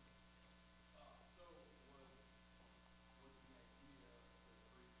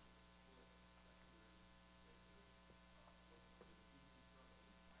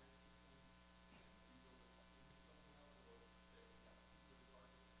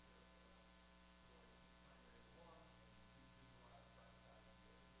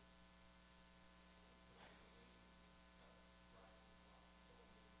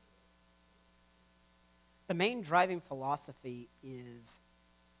 the main driving philosophy is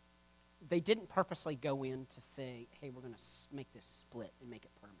they didn't purposely go in to say, hey, we're going to make this split and make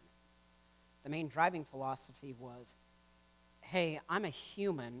it permanent. The main driving philosophy was, hey, I'm a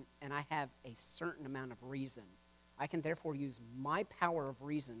human and I have a certain amount of reason. I can therefore use my power of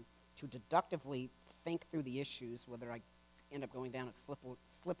reason to deductively think through the issues. Whether I end up going down a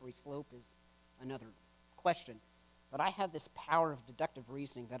slippery slope is another question. But I have this power of deductive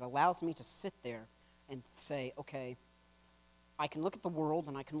reasoning that allows me to sit there and say, okay, I can look at the world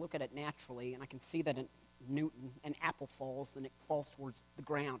and I can look at it naturally, and I can see that in Newton, an apple falls and it falls towards the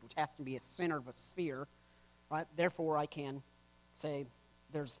ground, which has to be a center of a sphere, right? Therefore, I can say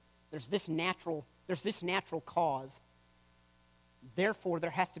there's this natural cause. Therefore,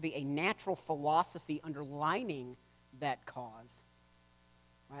 there has to be a natural philosophy underlining that cause,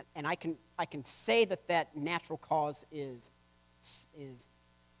 right? And I can say that natural cause is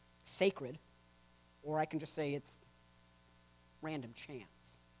sacred, or I can just say it's random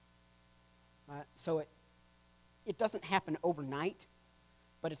chance. So it doesn't happen overnight,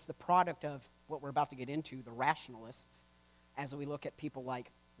 but it's the product of what we're about to get into, the rationalists, as we look at people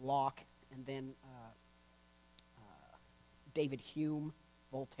like Locke and then David Hume,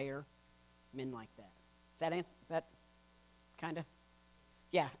 Voltaire, men like that. Is that kind of?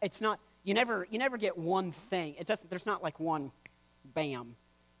 Yeah, it's not. You never get one thing. It doesn't. There's not like one, bam,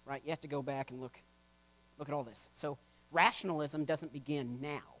 right? You have to go back and look at all this. So rationalism doesn't begin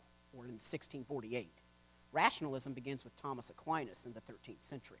now or in 1648. Rationalism begins with Thomas Aquinas in the 13th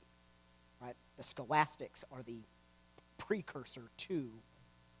century, right? The scholastics are the precursor to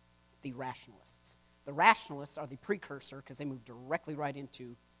the rationalists. The rationalists are the precursor because they move directly right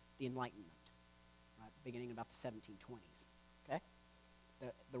into the Enlightenment, right? Beginning in about the 1720s, okay?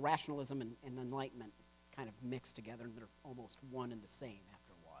 The rationalism and Enlightenment kind of mix together, and they're almost one and the same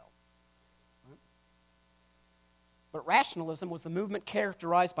after a while. Right? But rationalism was the movement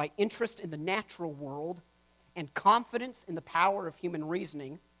characterized by interest in the natural world and confidence in the power of human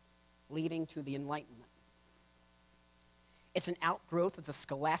reasoning, leading to the Enlightenment. It's an outgrowth of the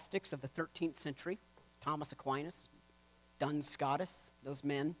scholastics of the 13th century, Thomas Aquinas, Duns Scotus, those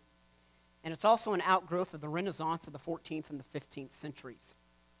men. And it's also an outgrowth of the Renaissance of the 14th and the 15th centuries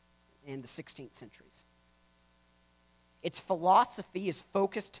and the 16th centuries. Its philosophy is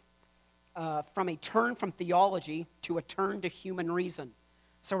focused from a turn from theology to a turn to human reason.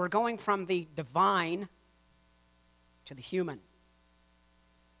 So we're going from the divine to the human.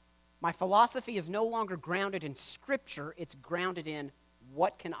 My philosophy is no longer grounded in Scripture, it's grounded in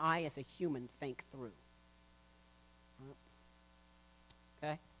what can I as a human think through.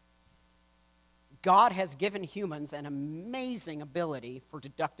 Okay? God has given humans an amazing ability for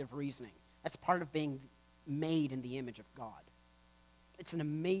deductive reasoning. That's part of being made in the image of God. It's an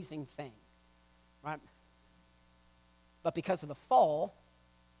amazing thing, right? But because of the fall,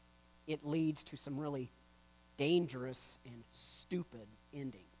 it leads to some really dangerous and stupid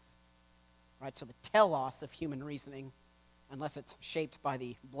endings, right? So the telos of human reasoning, unless it's shaped by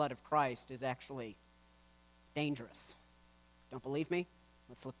the blood of Christ, is actually dangerous. Don't believe me?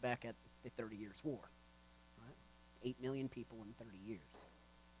 Let's look back at the 30 Years' War. Right? 8 million people in 30 years.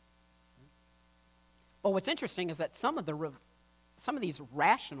 Right? But what's interesting is that some of these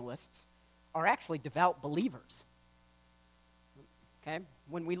rationalists are actually devout believers. Okay?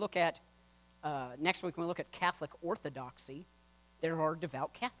 When we look at, next week when we look at Catholic orthodoxy, there are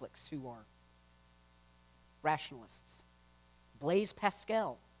devout Catholics who are rationalists. Blaise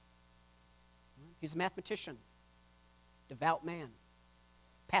Pascal, he's a mathematician, devout man.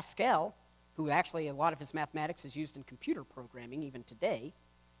 Pascal, who actually a lot of his mathematics is used in computer programming even today,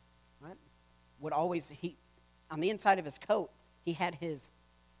 right, would always, on the inside of his coat, he had his,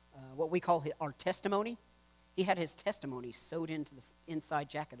 what we call our testimony. He had his testimony sewed into the inside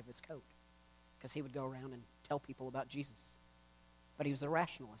jacket of his coat because he would go around and tell people about Jesus. But he was a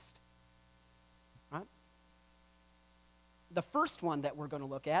rationalist, right? The first one that we're going to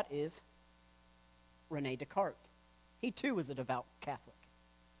look at is René Descartes. He too was a devout Catholic.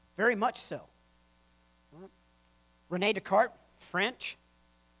 Very much so. Right? René Descartes, French.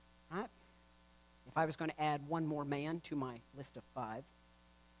 Right? If I was going to add one more man to my list of 5,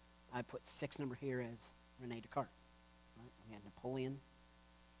 I'd put 6 number here as René Descartes. Right? We had Napoleon,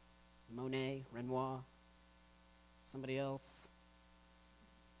 Monet, Renoir, somebody else,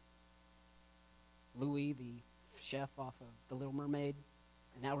 Louis, the chef off of The Little Mermaid,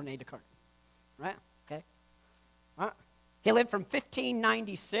 and now René Descartes. Right? Okay. Right? He lived from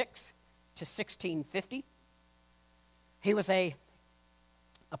 1596 to 1650. He was a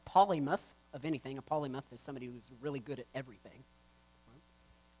polymath of anything. A polymath is somebody who's really good at everything. Right?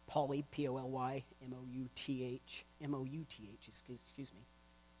 Poly, P-O-L-Y, M-O-U-T-H, excuse me,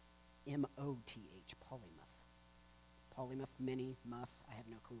 M-O-T-H, polymath. Polymath, mini, muff. I have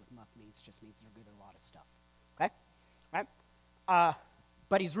no clue what muff means. It just means they're good at a lot of stuff. Okay? Right?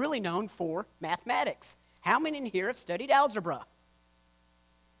 But he's really known for mathematics. How many in here have studied algebra?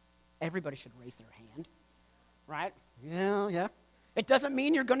 Everybody should raise their hand. Right? Yeah. It doesn't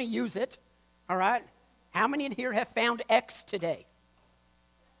mean you're going to use it. All right? How many in here have found X today?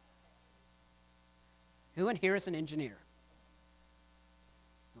 Who in here is an engineer?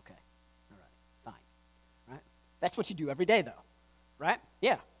 Okay. All right. Fine. Right? That's what you do every day, though. Right?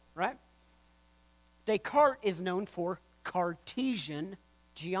 Yeah. Right? Descartes is known for Cartesian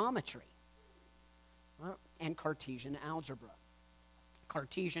geometry, right? And Cartesian algebra.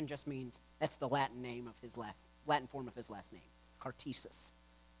 Cartesian just means, that's the Latin form of his last name, Cartesis,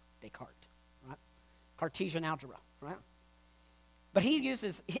 Descartes, right? Cartesian algebra, right? But he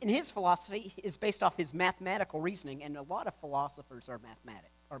uses, in his philosophy, is based off his mathematical reasoning, and a lot of philosophers are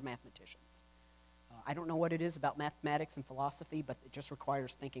mathematicians. I don't know what it is about mathematics and philosophy, but it just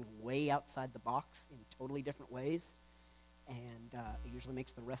requires thinking way outside the box in totally different ways, and it usually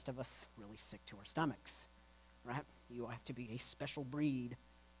makes the rest of us really sick to our stomachs, right? You have to be a special breed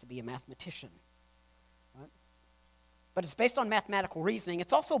to be a mathematician, right? But it's based on mathematical reasoning.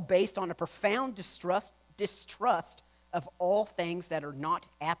 It's also based on a profound distrust of all things that are not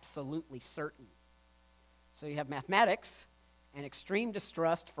absolutely certain. So you have mathematics and extreme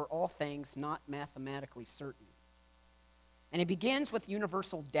distrust for all things not mathematically certain. And it begins with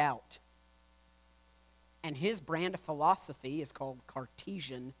universal doubt. And his brand of philosophy is called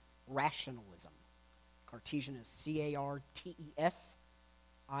Cartesian rationalism. Cartesian is C-A-R-T-E-S-I-A-N.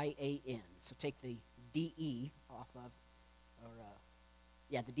 So take the D-E off of,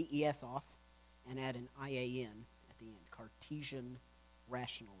 the D-E-S off, and add an I-A-N at the end. Cartesian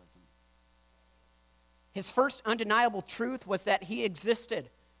rationalism. His first undeniable truth was that he existed.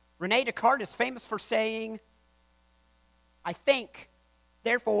 René Descartes is famous for saying, I think,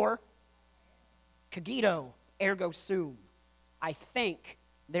 therefore, cogito, ergo sum. I think,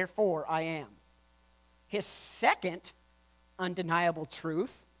 therefore I am. His second undeniable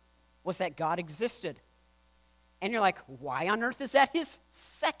truth was that God existed. And you're like, why on earth is that his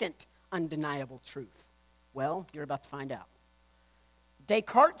second undeniable truth? Well, you're about to find out.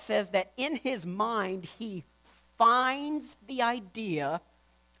 Descartes says that in his mind, he finds the idea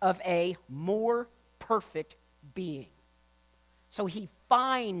of a more perfect being. So he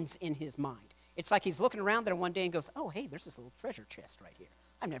finds in his mind. It's like he's looking around there one day and goes, oh, hey, there's this little treasure chest right here.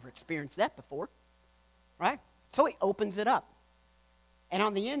 I've never experienced that before, right? So he opens it up. And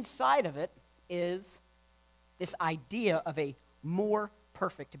on the inside of it is this idea of a more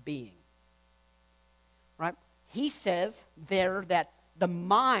perfect being, right? He says there that the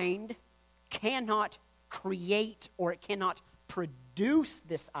mind cannot create or it cannot produce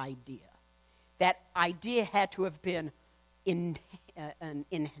this idea. That idea had to have been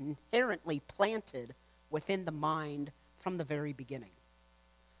inherently planted within the mind from the very beginning.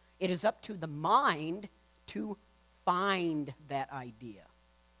 It is up to the mind to find that idea,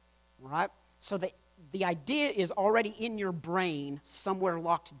 right? So the idea is already in your brain, somewhere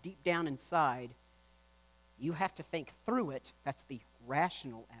locked deep down inside. You have to think through it. That's the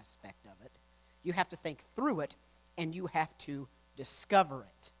rational aspect of it. You have to think through it, and you have to discover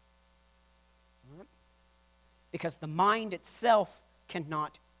it. Right? Because the mind itself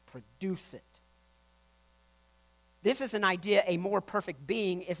cannot produce it. This is an idea, a more perfect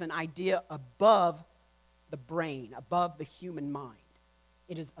being is an idea above the brain, above the human mind.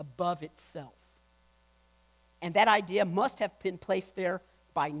 It is above itself. And that idea must have been placed there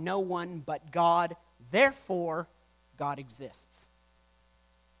by no one but God. Therefore, God exists.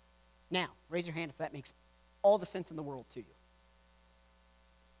 Now, raise your hand if that makes all the sense in the world to you.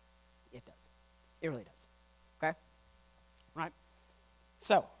 It does. It really does. Okay? Right?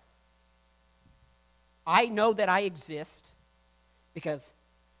 So, I know that I exist because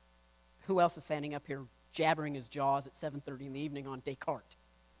who else is standing up here jabbering his jaws at 7:30 in the evening on Descartes?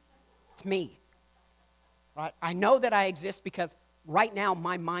 It's me. Right? I know that I exist because right now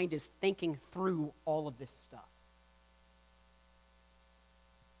my mind is thinking through all of this stuff.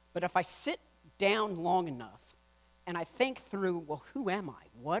 But if I sit down long enough and I think through, well, who am I?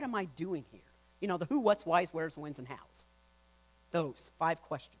 What am I doing here? You know, the who, what's, why's, where's, when's, and how's. Those 5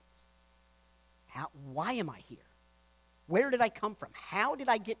 questions. Why am I here? Where did I come from? How did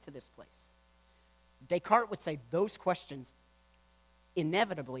I get to this place? Descartes would say those questions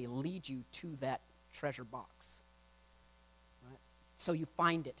inevitably lead you to that treasure box. Right? So you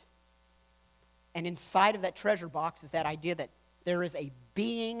find it. And inside of that treasure box is that idea that There is a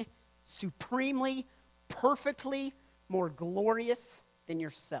being supremely, perfectly more glorious than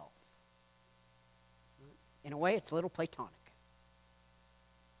yourself. In a way, it's a little Platonic.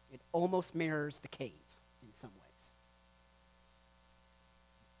 It almost mirrors the cave in some ways.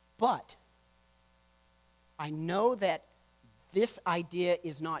 But I know that this idea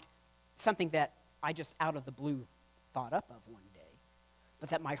is not something that I just out of the blue thought up of one day, but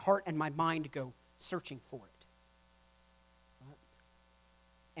that my heart and my mind go searching for it.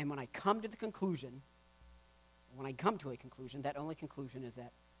 And when I come to a conclusion, that only conclusion is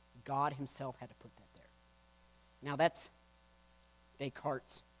that God himself had to put that there. Now that's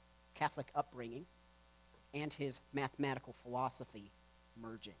Descartes' Catholic upbringing and his mathematical philosophy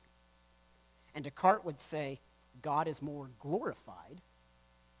merging. And Descartes would say God is more glorified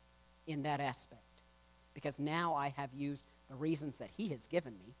in that aspect because now I have used the reasons that he has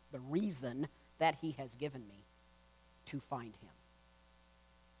given me, the reason that he has given me to find him.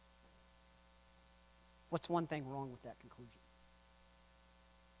 What's one thing wrong with that conclusion?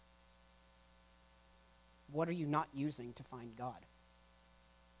 What are you not using to find God?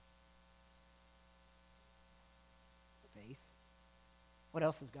 Faith. What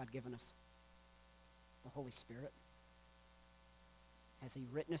else has God given us? The Holy Spirit. Has he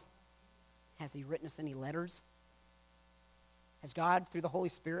written us any letters? Has God, through the Holy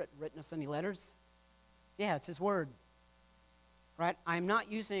Spirit, written us any letters? Yeah, it's his word. Right? I'm not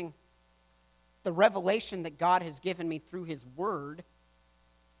using the revelation that God has given me through his word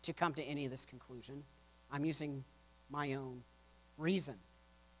to come to any of this conclusion. I'm using my own reason.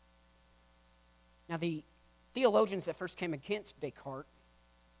 Now, the theologians that first came against Descartes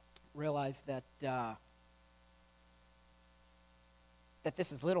realized that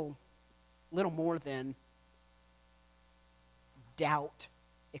this is little more than doubt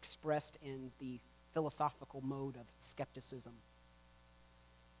expressed in the philosophical mode of skepticism.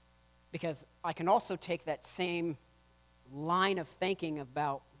 Because I can also take that same line of thinking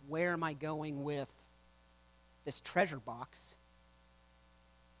about where am I going with this treasure box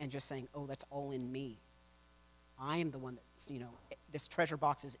and just saying, oh, that's all in me. I am the one that's, this treasure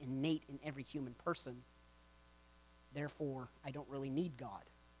box is innate in every human person. Therefore, I don't really need God.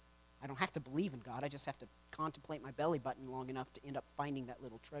 I don't have to believe in God. I just have to contemplate my belly button long enough to end up finding that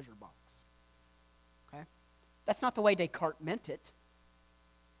little treasure box. Okay? That's not the way Descartes meant it,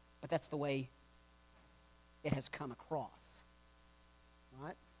 but that's the way it has come across.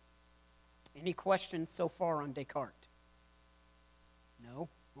 Right? Any questions so far on Descartes? No?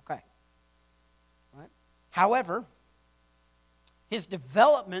 Okay. Right? However, his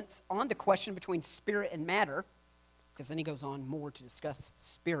developments on the question between spirit and matter, because then he goes on more to discuss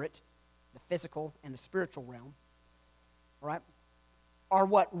spirit, the physical and the spiritual realm, right, are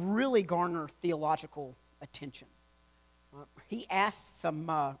what really garner theological attention. He says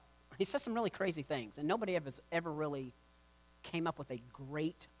some really crazy things, and nobody has ever really came up with a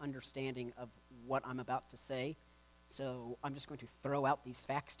great understanding of what I'm about to say. So I'm just going to throw out these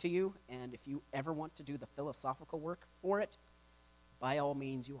facts to you, and if you ever want to do the philosophical work for it, by all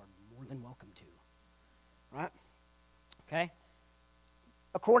means, you are more than welcome to. Right? Okay?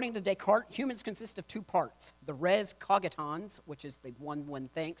 According to Descartes, humans consist of two parts, the res cogitans, which is the one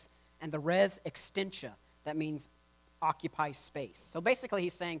thinks, and the res extensia, that means occupy space. So basically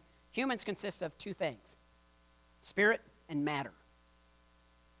he's saying humans consist of two things, spirit and matter.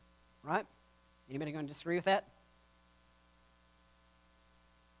 Right? Anybody going to disagree with that?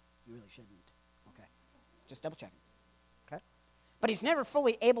 You really shouldn't. Okay. Just double checking. Okay? But he's never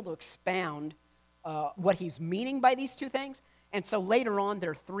fully able to expound what he's meaning by these two things. And so later on,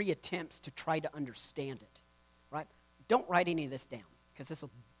 there are 3 attempts to try to understand it. Right? Don't write any of this down, because this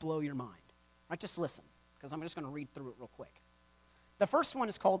will blow your mind. Right? Just listen, because I'm just going to read through it real quick. The first one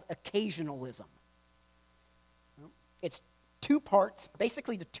is called occasionalism. It's 2 parts,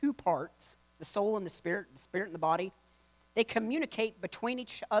 basically the 2 parts, the soul and the spirit and the body. They communicate between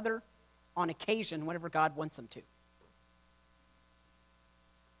each other on occasion whenever God wants them to.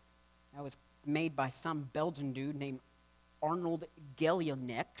 That was made by some Belgian dude named Arnold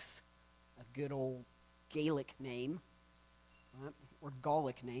Gelianex, a good old Gaelic name, right? Or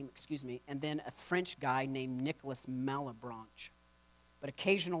Gallic name, excuse me, and then a French guy named Nicolas Malebranche. But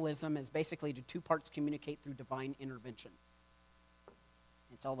occasionalism is basically the 2 parts communicate through divine intervention.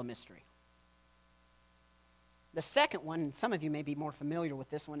 It's all a mystery. The second one, and some of you may be more familiar with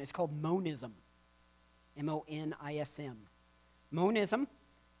this one, is called monism. M-O-N-I-S-M. Monism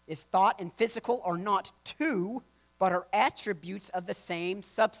is thought and physical are not 2, but are attributes of the same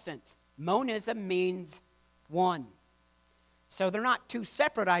substance. Monism means 1. So they're not 2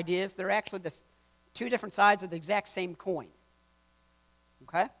 separate ideas. They're actually the 2 different sides of the exact same coin.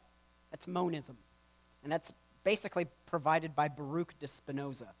 Okay? That's monism. And that's basically provided by Baruch de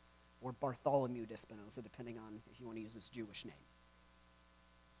Spinoza, or Bartholomew de Spinoza, depending on if you want to use this Jewish name.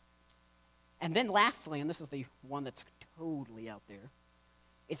 And then lastly, and this is the one that's totally out there,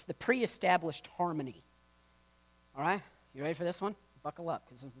 it's the pre-established harmony. All right? You ready for this one? Buckle up,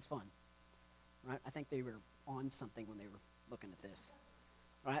 because this is fun. All right? I think they were on something when they were looking at this.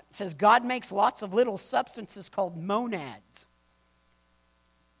 All right? It says, God makes lots of little substances called monads.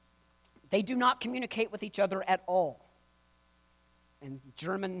 They do not communicate with each other at all. And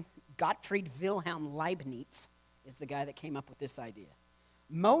German Gottfried Wilhelm Leibniz is the guy that came up with this idea.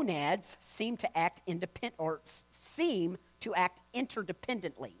 Monads seem to act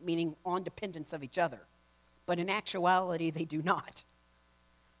interdependently, meaning on dependence of each other. But in actuality, they do not.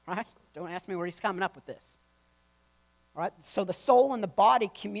 Right? Don't ask me where he's coming up with this. All right? So the soul and the body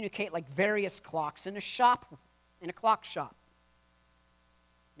communicate like various clocks in a clock shop.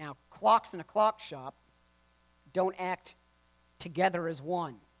 Now, clocks in a clock shop don't act together as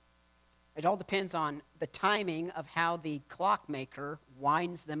one. It all depends on the timing of how the clockmaker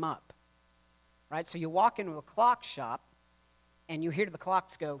winds them up. Right? So you walk into a clock shop and you hear the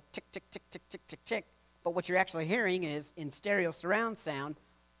clocks go tick, tick, tick, tick, tick, tick, tick. But what you're actually hearing is, in stereo surround sound,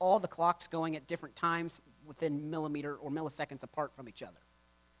 all the clocks going at different times within millimeter or milliseconds apart from each other.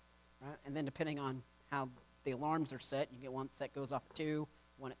 Right? And then depending on how the alarms are set, you get one set goes off at 2,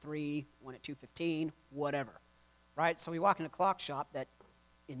 one at 3, one at 2:15, whatever. Right? So we walk in a clock shop, that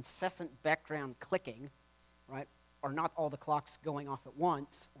incessant background clicking, right, are not all the clocks going off at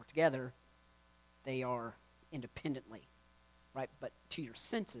once or together. They are independently, right? But to your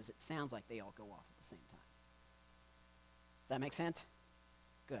senses, it sounds like they all go off at the same time. Does that make sense?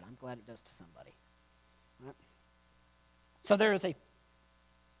 Good. I'm glad it does to somebody. Right? So the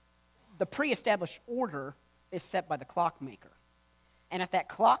pre-established order is set by the clockmaker. And if that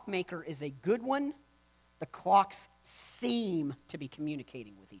clockmaker is a good one, the clocks seem to be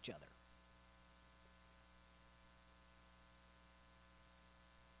communicating with each other.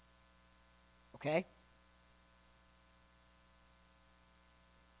 Okay?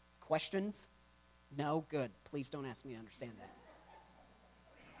 Questions? No? Good. Please don't ask me to understand that.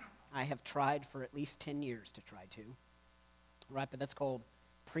 I have tried for at least 10 years to try to. Right? But that's called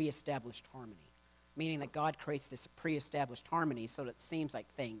pre-established harmony. Meaning that God creates this pre-established harmony so that it seems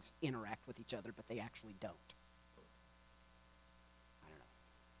like things interact with each other, but they actually don't. I don't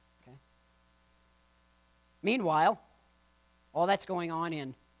know. Okay? Meanwhile, all that's going on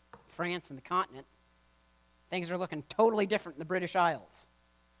in France and the continent, things are looking totally different in the British Isles.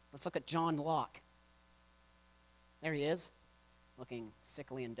 Let's look at John Locke. There he is, looking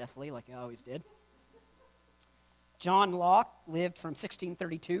sickly and deathly like he always did. John Locke lived from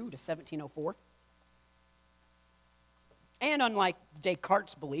 1632 to 1704. And unlike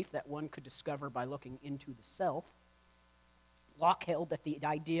Descartes' belief that one could discover by looking into the self, Locke held that the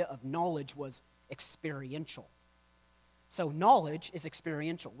idea of knowledge was experiential. So knowledge is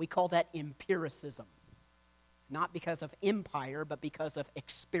experiential. We call that empiricism. Not because of empire, but because of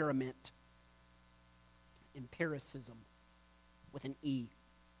experiment. Empiricism with an E.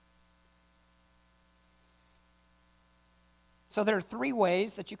 So there are 3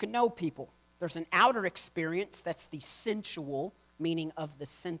 ways that you can know people. There's an outer experience, that's the sensual, meaning of the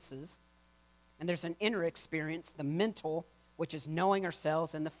senses. And there's an inner experience, the mental, which is knowing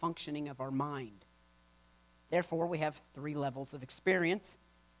ourselves and the functioning of our mind. Therefore, we have 3 levels of experience: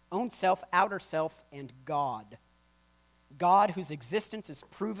 own self, outer self, and God. God, whose existence is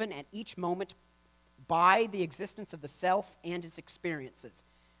proven at each moment by the existence of the self and its experiences.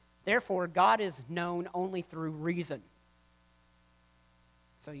 Therefore, God is known only through reason.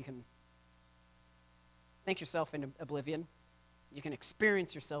 So you can think yourself into oblivion. You can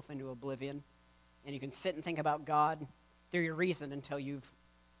experience yourself into oblivion. And you can sit and think about God through your reason until you've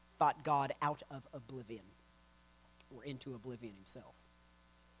thought God out of oblivion or into oblivion himself.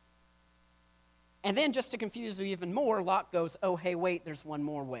 And then, just to confuse you even more, Locke goes, oh, hey, wait, there's one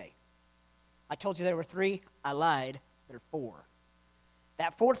more way. I told you there were 3. I lied. There are 4.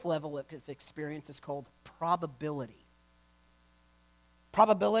 That 4th level of experience is called probability.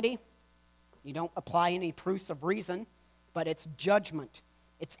 Probability, you don't apply any proofs of reason, but it's judgment.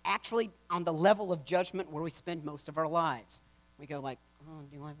 It's actually on the level of judgment where we spend most of our lives. We go like, oh,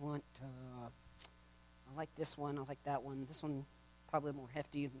 do I want, I like this one, I like that one. This one probably more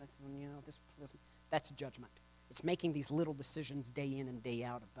hefty, and this one, this. That's judgment. It's making these little decisions day in and day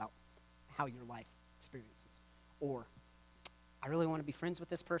out about how your life experiences. Or, I really want to be friends with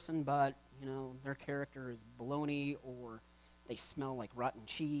this person, but, their character is baloney, or they smell like rotten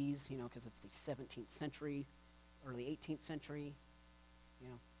cheese, because it's the 17th century, early 18th century.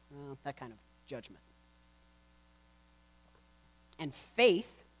 that kind of judgment. And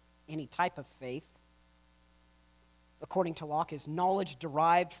faith, any type of faith, according to Locke, is knowledge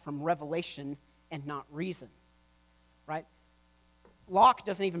derived from revelation and not reason, right? Locke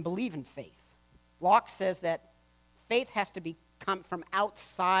doesn't even believe in faith. Locke says that faith has to come from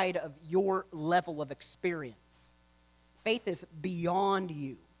outside of your level of experience. Faith is beyond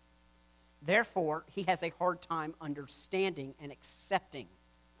you. Therefore, he has a hard time understanding and accepting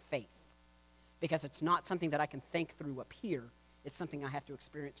faith because it's not something that I can think through up here. It's something I have to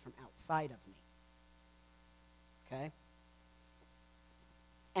experience from outside of me. Okay?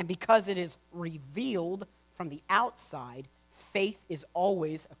 And because it is revealed from the outside, faith is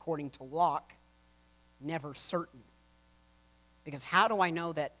always, according to Locke, never certain. Because how do I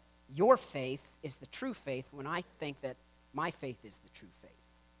know that your faith is the true faith when I think that my faith is the true faith?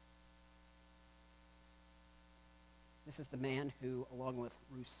 This is the man who, along with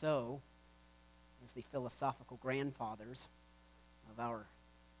Rousseau, was the philosophical grandfathers of our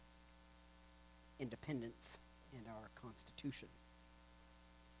independence and our Constitution.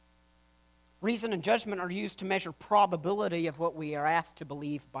 Reason and judgment are used to measure probability of what we are asked to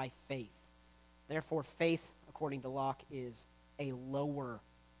believe by faith. Therefore, faith, according to Locke, is a lower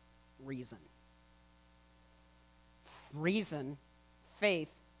reason. Reason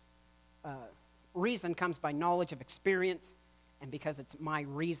comes by knowledge of experience, and because it's my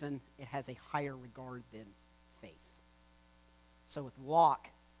reason, it has a higher regard than faith. So with Locke,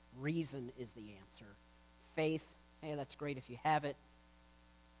 reason is the answer. Faith, hey, that's great if you have it,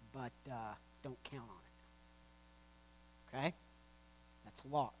 but don't count on it. Okay? That's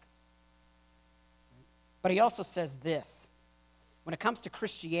Locke. But he also says this. When it comes to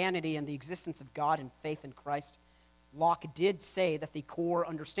Christianity and the existence of God and faith in Christ, Locke did say that the core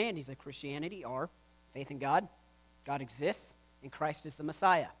understandings of Christianity are faith in God, God exists, and Christ is the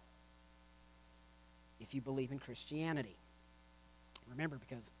Messiah. If you believe in Christianity. Remember,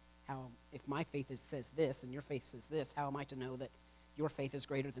 because if my faith says this and your faith says this, how am I to know that your faith is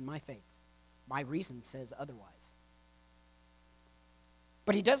greater than my faith? My reason says otherwise.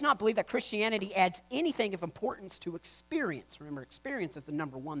 But he does not believe that Christianity adds anything of importance to experience. Remember, experience is the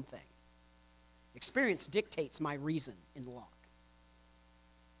number one thing. Experience dictates my reason in Locke.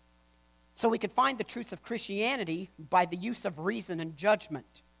 So we could find the truths of Christianity by the use of reason and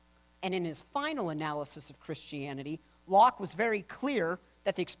judgment. And in his final analysis of Christianity, Locke was very clear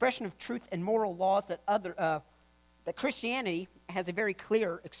that the expression of truth and moral laws that Christianity has a very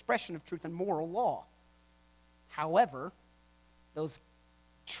clear expression of truth and moral law. However, those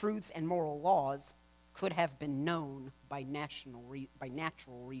truths and moral laws could have been known by natural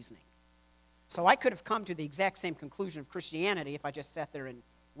reasoning. So I could have come to the exact same conclusion of Christianity if I just sat there and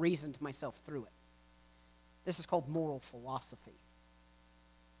reasoned myself through it. This is called moral philosophy.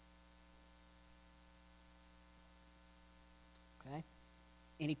 Okay?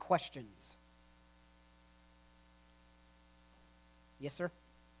 Any questions? Yes, sir?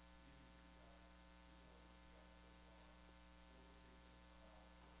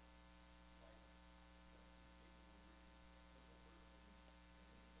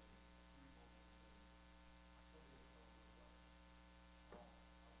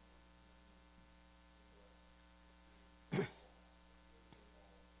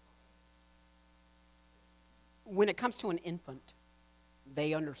 When it comes to an infant,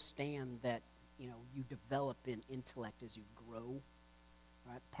 they understand that, you develop in intellect as you grow.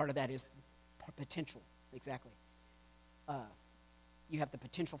 Right? Part of that is potential, exactly. You have the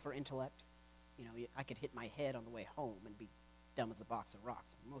potential for intellect. I could hit my head on the way home and be dumb as a box of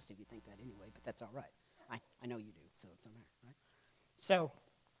rocks. Most of you think that anyway, but that's all right. I know you do, so it's on there, right? So,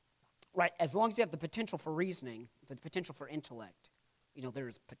 right, as long as you have the potential for reasoning, the potential for intellect,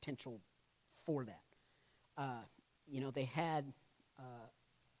 there's potential for that. They had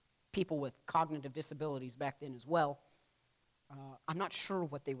people with cognitive disabilities back then as well. I'm not sure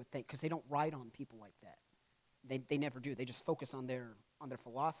what they would think because they don't write on people like that. They never do. They just focus on their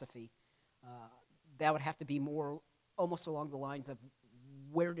philosophy. That would have to be more almost along the lines of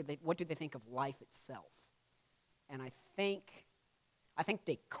what do they think of life itself? And I think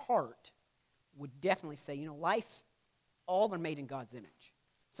Descartes would definitely say, life, all are made in God's image.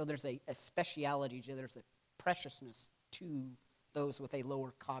 So there's a speciality, there's a preciousness to those with a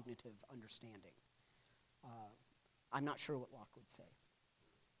lower cognitive understanding. I'm not sure what Locke would say.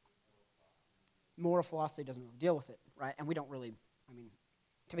 Moral philosophy doesn't really deal with it, right? And we don't really,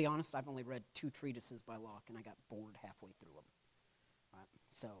 to be honest, I've only read 2 treatises by Locke, and I got bored halfway through them. Right?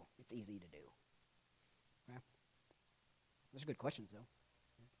 So it's easy to do. Okay? Those are good questions, though.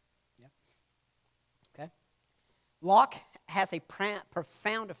 Yeah. Okay. Locke has a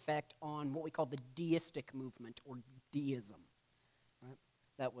profound effect on what we call the deistic movement, or deism. Right?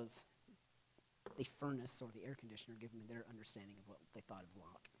 That was the furnace or the air conditioner giving me their understanding of what they thought of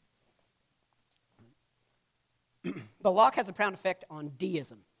Locke. But Locke has a profound effect on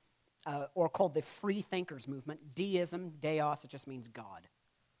deism, or called the free thinkers movement. Deism, Deos, it just means God.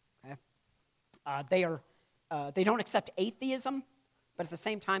 Okay? They don't accept atheism, but at the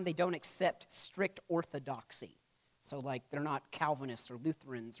same time, they don't accept strict orthodoxy. So, like, they're not Calvinists or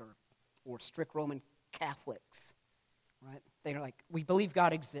Lutherans or strict Roman Catholics, right? They're like, we believe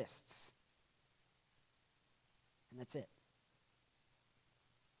God exists, and that's it.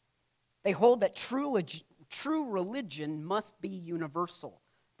 They hold that true religion must be universal.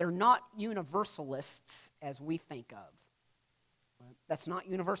 They're not universalists as we think of. Right? That's not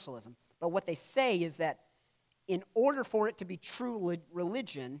universalism. But what they say is that in order for it to be true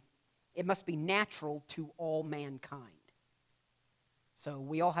religion, it must be natural to all mankind. So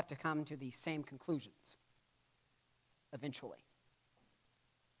we all have to come to the same conclusions eventually.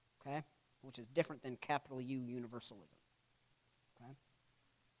 Okay? Which is different than capital U universalism. Okay?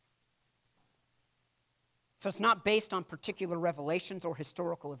 So it's not based on particular revelations or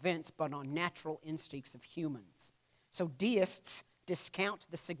historical events, but on natural instincts of humans. So deists discount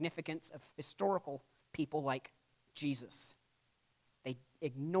the significance of historical people like Jesus. They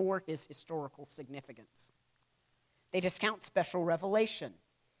ignore his historical significance. They discount special revelation.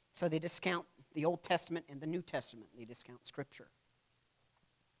 So they discount the Old Testament and the New Testament. They discount Scripture.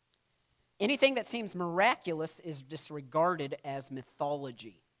 Anything that seems miraculous is disregarded as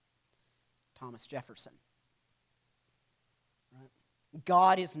mythology. Thomas Jefferson. Right?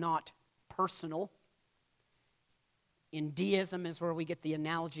 God is not personal. In deism is where we get the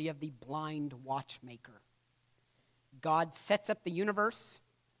analogy of the blind watchmaker. God sets up the universe,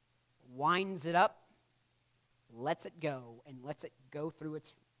 winds it up, lets it go, and lets it go through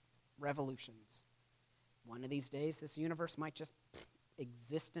its revolutions. One of these days, this universe might just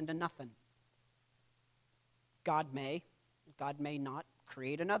exist into nothing. God may not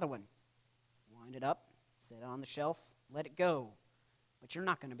create another one. Wind it up, set it on the shelf, let it go. But you're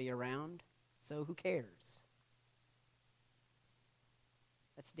not going to be around, so who cares?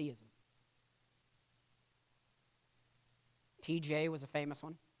 That's deism. TJ was a famous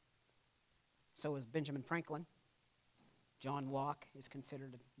one. So was Benjamin Franklin. John Locke is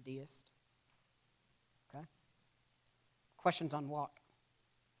considered a deist. Okay? Questions on Locke?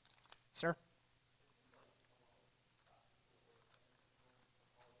 Sir?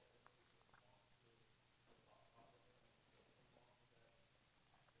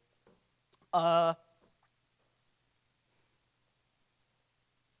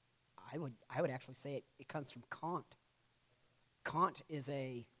 I would actually say it comes from Kant. Kant is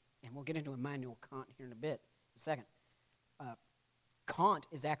and we'll get into Immanuel Kant here in a second. Kant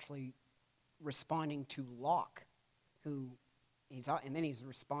is actually responding to Locke, and then he's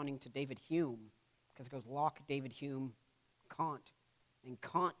responding to David Hume, because it goes Locke, David Hume, Kant. And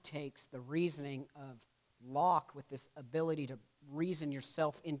Kant takes the reasoning of Locke with this ability to reason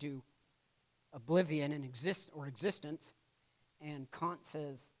yourself into oblivion and existence, and Kant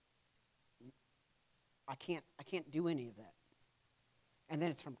says, I can't do any of that. And then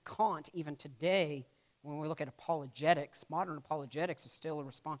it's from Kant, even today, when we look at apologetics, modern apologetics is still a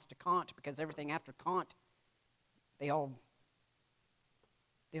response to Kant, because everything after Kant, they all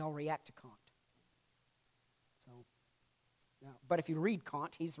react to Kant. So, yeah. But if you read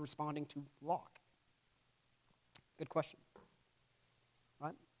Kant, he's responding to Locke. Good question.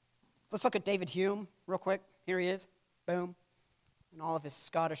 Right? Let's look at David Hume real quick. Here he is. Boom. In all of his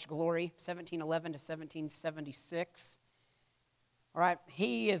Scottish glory, 1711 to 1776. All right,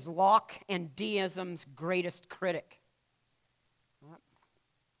 he is Locke and deism's greatest critic. All right.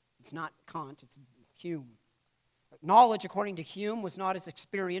 It's not Kant, it's Hume. But knowledge, according to Hume, was not as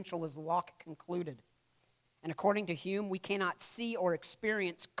experiential as Locke concluded. And according to Hume, we cannot see or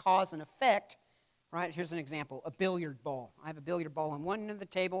experience cause and effect. Right, here's an example, a billiard ball. I have a billiard ball on one end of the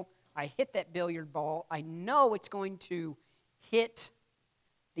table. I hit that billiard ball. I know it's going to hit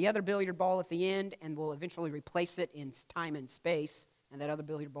the other billiard ball at the end and will eventually replace it in time and space, and that other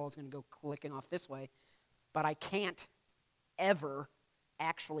billiard ball is going to go clicking off this way. But I can't ever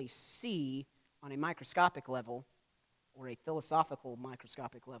actually see on a microscopic level or a philosophical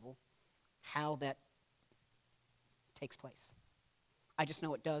microscopic level how that takes place. I just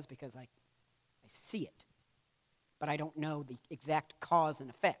know it does because I see it, but I don't know the exact cause and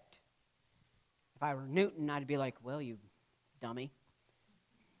effect. If I were Newton, I'd be like, well, you dummy.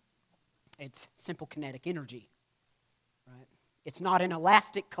 It's simple kinetic energy, right? It's not an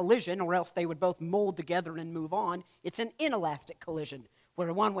elastic collision, or else they would both mold together and move on. It's an inelastic collision,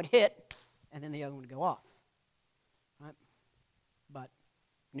 where one would hit and then the other one would go off. Right? But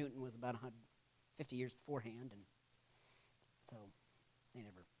Newton was about 150 years beforehand, and so they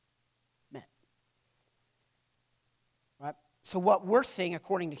never met. Right? So what we're seeing,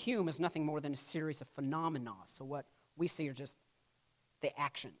 according to Hume, is nothing more than a series of phenomena. So what we see are just the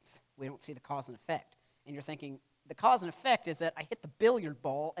actions. We don't see the cause and effect. And you're thinking, the cause and effect is that I hit the billiard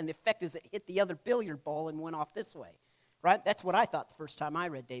ball, and the effect is it hit the other billiard ball and went off this way. Right? That's what I thought the first time I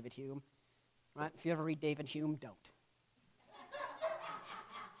read David Hume. Right? If you ever read David Hume, don't.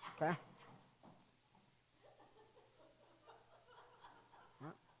 Okay?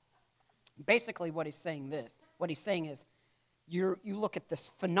 Right? Basically, what he's saying is, you look at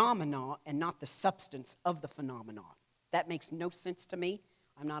this phenomena and not the substance of the phenomena. That makes no sense to me.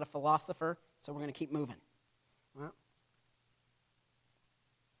 I'm not a philosopher, so we're going to keep moving. Right?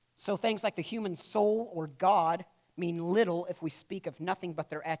 So things like the human soul or God mean little if we speak of nothing but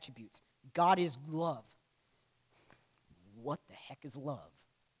their attributes. God is love. What the heck is love?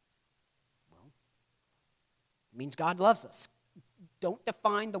 Well, it means God loves us. Don't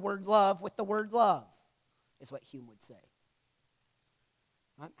define the word love with the word love, is what Hume would say.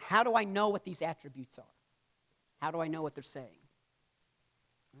 Right? How do I know what these attributes are? How do I know what they're saying?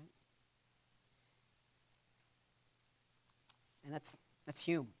 Right? And that's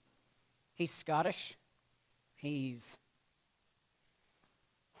Hume. He's Scottish. He's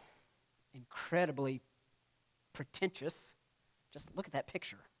incredibly pretentious. Just look at that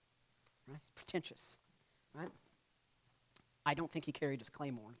picture. Right? He's pretentious. Right? I don't think he carried his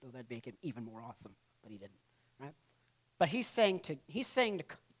claymore, though that'd make it even more awesome, but he didn't. Right? But he's saying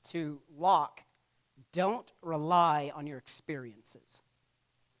to Locke, don't rely on your experiences.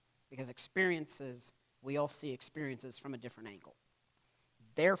 Because we all see experiences from a different angle.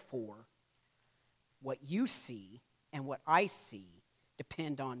 Therefore, what you see and what I see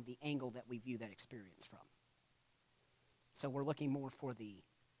depend on the angle that we view that experience from. So we're looking more for the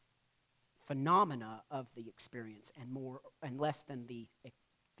phenomena of the experience and less than the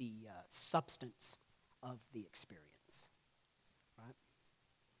substance of the experience. Right?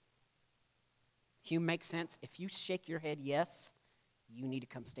 Hume makes sense. If you shake your head yes, you need to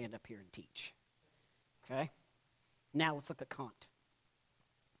come stand up here and teach. Okay? Now let's look at Kant.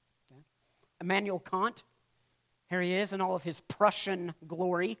 Okay? Immanuel Kant, here he is in all of his Prussian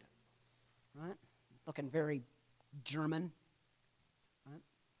glory. Right? Looking very German. Right?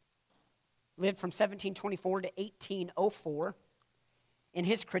 Lived from 1724 to 1804. In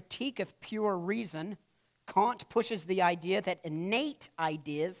his Critique of Pure Reason, Kant pushes the idea that innate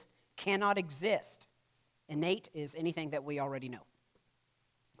ideas cannot exist. Innate is anything that we already know.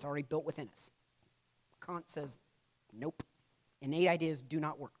 It's already built within us. Kant says, nope, innate ideas do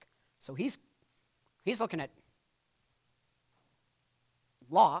not work. So he's looking at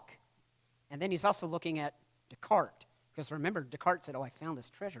Locke, and then he's also looking at Descartes. Because remember, Descartes said, I found this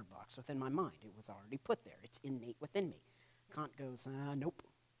treasure box within my mind. It was already put there. It's innate within me. Kant goes, nope.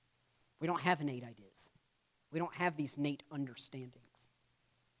 We don't have innate ideas. We don't have these innate understandings.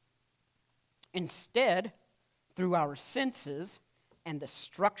 Instead, through our senses and the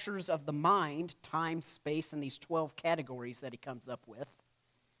structures of the mind, time, space, and these 12 categories that he comes up with,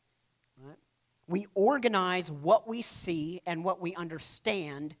 right, we organize what we see and what we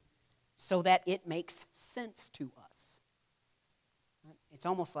understand so that it makes sense to us. Right? It's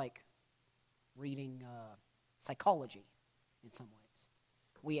almost like reading psychology in some ways.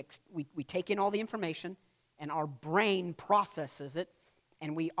 We take in all the information, and our brain processes it,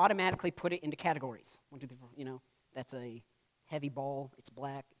 and we automatically put it into categories. 1, 2, 3, 4, that's a heavy ball, it's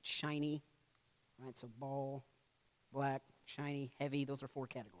black, it's shiny, right? So ball, black, shiny, heavy, those are 4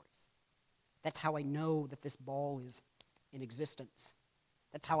 categories. That's how I know that this ball is in existence.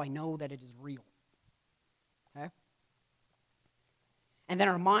 That's how I know that it is real. Okay? And then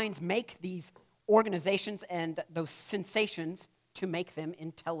our minds make these organizations and those sensations to make them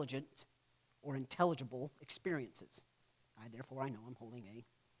intelligent or intelligible experiences. Therefore, I know I'm holding a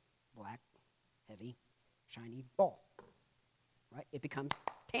black, heavy, shiny ball. Right? It becomes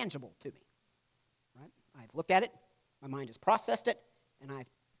tangible to me. Right? I've looked at it, my mind has processed it, and I've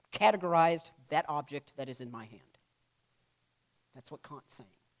categorized that object that is in my hand. That's what Kant's saying.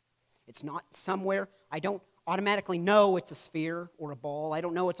 It's not somewhere. I don't automatically know it's a sphere or a ball. I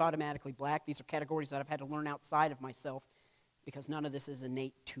don't know it's automatically black. These are categories that I've had to learn outside of myself because none of this is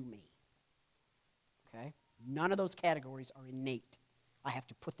innate to me. Okay? None of those categories are innate. I have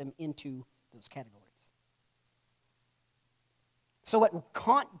to put them into those categories. So what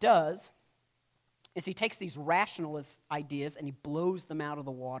Kant does is he takes these rationalist ideas and he blows them out of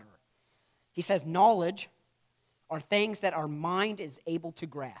the water. He says knowledge are things that our mind is able to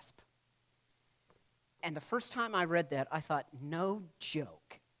grasp. And the first time I read that, I thought, no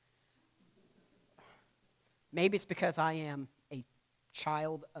joke. Maybe it's because I am a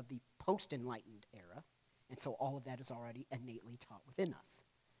child of the post-enlightened era, and so all of that is already innately taught within us.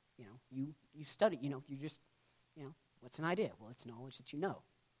 You study, you just, what's an idea? Well, it's knowledge that you know.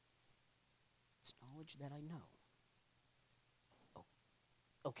 It's knowledge that I know. Oh,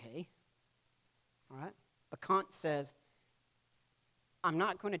 okay. All right. But Kant says, I'm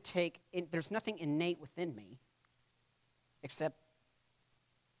not going to there's nothing innate within me except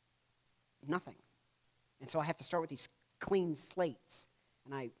nothing. And so I have to start with these clean slates.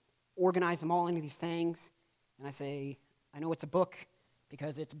 And I organize them all into these things. And I say, I know it's a book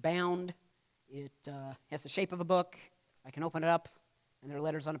because it's bound. It has the shape of a book. I can open it up, and there are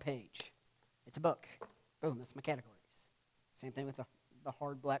letters on a page. It's a book. Boom, that's my categories. Same thing with the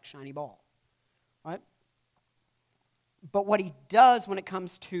hard, black, shiny ball. All right? But what he does when it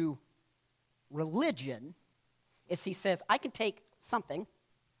comes to religion is he says, I can take something,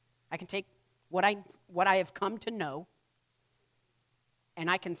 I can take what I have come to know,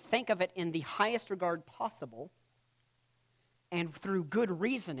 and I can think of it in the highest regard possible, and through good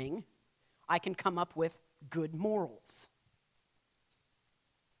reasoning, I can come up with good morals.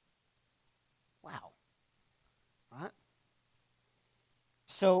 Wow. Right?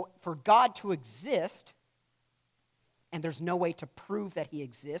 So for God to exist, and there's no way to prove that he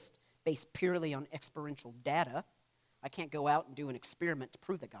exists based purely on experiential data. I can't go out and do an experiment to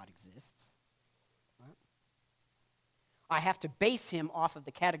prove that God exists. Right? I have to base him off of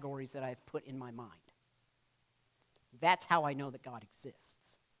the categories that I've put in my mind. That's how I know that God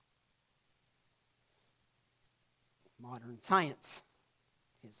exists. Modern science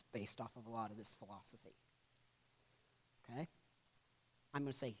is based off of a lot of this philosophy. Okay? I'm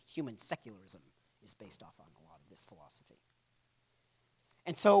going to say human secularism is based off on a lot of this philosophy.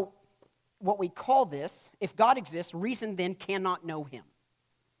 And so, what we call this, if God exists, reason then cannot know him.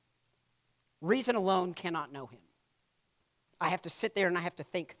 Reason alone cannot know him. I have to sit there and I have to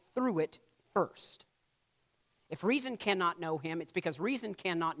think through it first. If reason cannot know him, it's because reason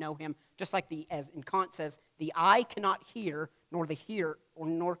cannot know him, just like as in Kant says, the eye cannot hear, nor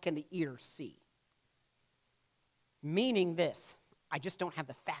can the ear see. Meaning this, I just don't have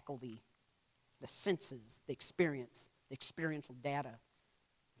the faculty, the senses, the experience, the experiential data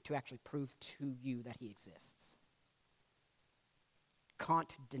to actually prove to you that he exists.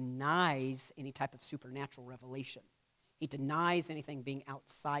 Kant denies any type of supernatural revelation. He denies anything being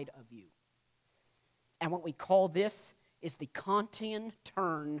outside of you. And what we call this is the Kantian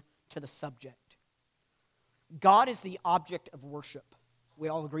turn to the subject. God is the object of worship. We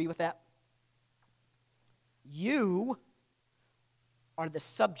all agree with that? You are the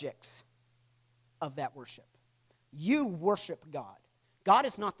subjects of that worship. You worship God. God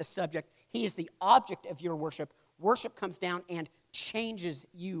is not the subject. He is the object of your worship. Worship comes down and changes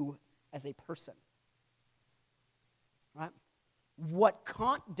you as a person. Right? What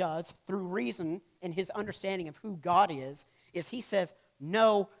Kant does through reason and his understanding of who God is he says,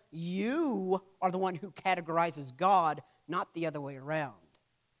 no, you are the one who categorizes God, not the other way around.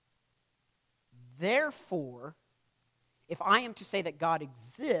 Therefore, if I am to say that God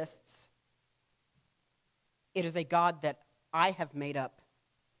exists, it is a God that I have made up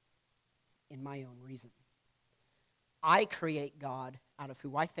in my own reason. I create God out of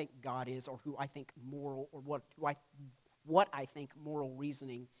who I think God is, or who I think moral, or what I think moral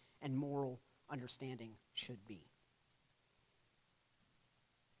reasoning and moral understanding should be.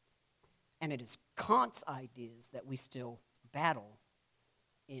 And it is Kant's ideas that we still battle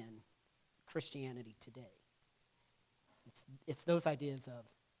in Christianity today. It's those ideas of,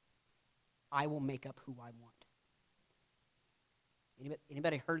 I will make up who I want.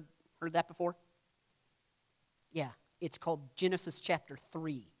 Anybody heard that before? Yeah, it's called Genesis chapter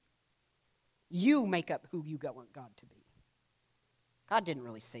 3. You make up who you want God to be. God didn't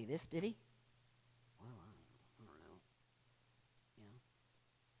really say this, did he? Well, I don't know. You know,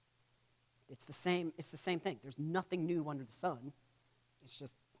 it's the same thing. There's nothing new under the sun. It's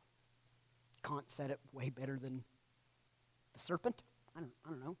just Kant said it way better than the serpent. I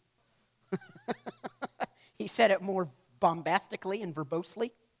don't know. He said it more bombastically and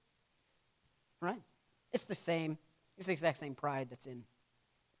verbosely. Right? It's the same. It's the exact same pride that's in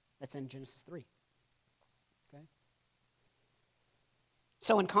Genesis 3. Okay?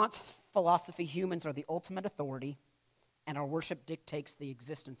 So in Kant's philosophy, humans are the ultimate authority, and our worship dictates the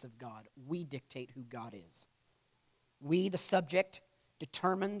existence of God. We dictate who God is. We, the subject,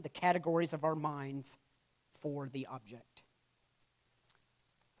 determine the categories of our minds for the object.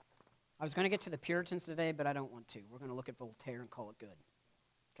 I was going to get to the Puritans today, but I don't want to. We're going to look at Voltaire and call it good.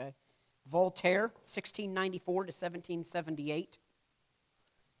 Okay? Voltaire, 1694 to 1778.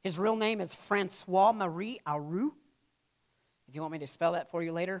 His real name is François-Marie Arouet. If you want me to spell that for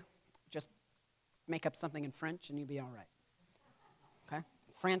you later, just make up something in French and you'll be all right. Okay?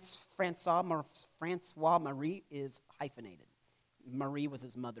 François-Marie is hyphenated. Marie was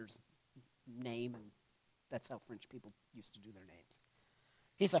his mother's name, and that's how French people used to do their names.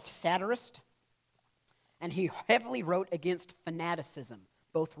 He's a satirist, and he heavily wrote against fanaticism,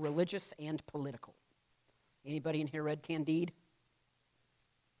 both religious and political. Anybody in here read Candide?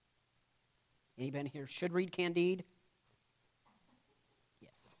 Anybody in here should read Candide?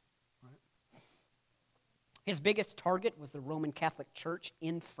 Yes. All right. His biggest target was the Roman Catholic Church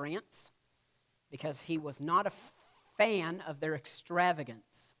in France because he was not a fan of their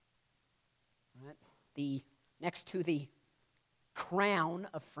extravagance. Right? Next to the crown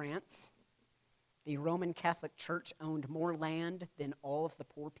of France, the Roman Catholic Church owned more land than all of the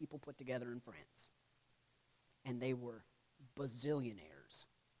poor people put together in France. And they were bazillionaires.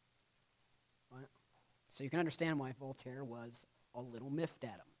 Right? So you can understand why Voltaire was a little miffed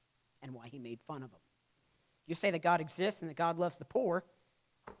at him and why he made fun of him. You say that God exists and that God loves the poor,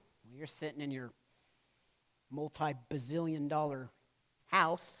 well, you're sitting in your multi-bazillion-dollar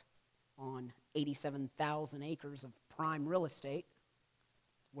house on 87,000 acres of prime real estate.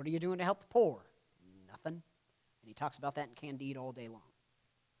 What are you doing to help the poor? Nothing. And he talks about that in Candide all day long.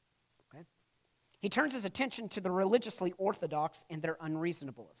 Okay? He turns his attention to the religiously orthodox and their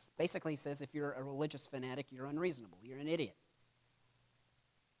unreasonableness. Basically, he says if you're a religious fanatic, you're unreasonable. You're an idiot.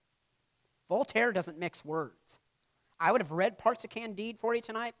 Voltaire doesn't mix words. I would have read parts of Candide for you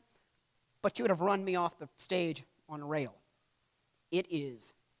tonight, but you would have run me off the stage on a rail. It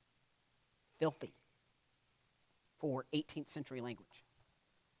is filthy for 18th century language.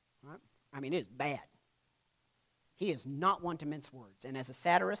 Right? I mean, it is bad. He is not one to mince words, and as a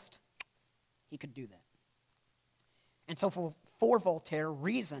satirist, he could do that. And so for Voltaire,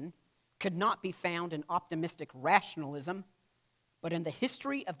 reason could not be found in optimistic rationalism, but in the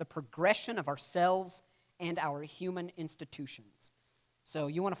history of the progression of ourselves and our human institutions. So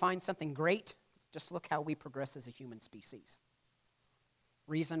you want to find something great? Just look how we progress as a human species.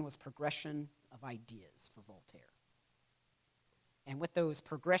 Reason was progression of ideas for Voltaire. And with those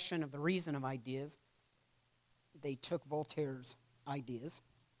progression of the reason of ideas, they took Voltaire's ideas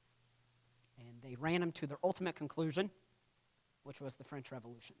and they ran them to their ultimate conclusion, which was the French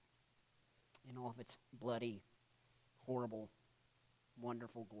Revolution in all of its bloody, horrible,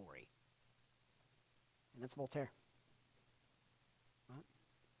 wonderful glory. And that's Voltaire. Right?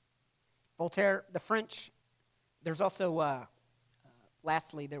 Voltaire, the French, there's also,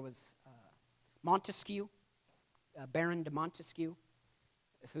 lastly, there was Montesquieu, Baron de Montesquieu,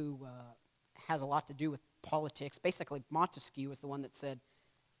 who has a lot to do with politics. Basically, Montesquieu is the one that said,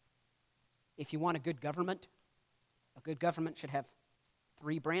 if you want a good government should have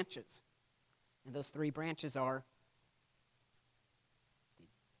 3 branches. And those 3 branches are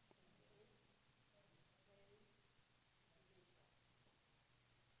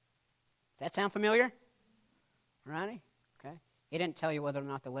Does that sound familiar? Righty? Okay. He didn't tell you whether or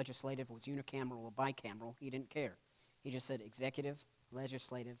not the legislative was unicameral or bicameral. He didn't care. He just said executive,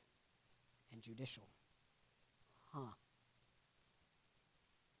 legislative, and judicial. Huh.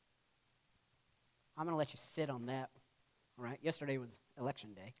 I'm going to let you sit on that. All right? Yesterday was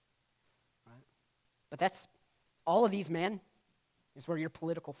election day. Right? But that's, all of these men is where your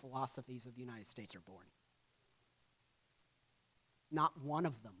political philosophies of the United States are born. Not one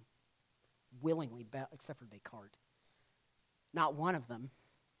of them willingly, except for Descartes, not one of them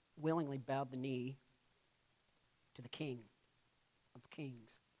willingly bowed the knee to the King of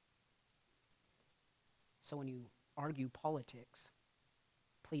Kings. So when you argue politics,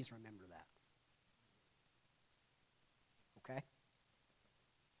 please remember that. Okay?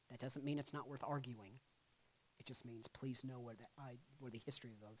 That doesn't mean it's not worth arguing. It just means please know where the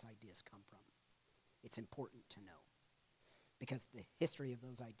history of those ideas come from. It's important to know. Because the history of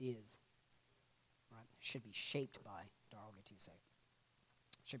those ideas, right, should be shaped by, Darrell, get you to say,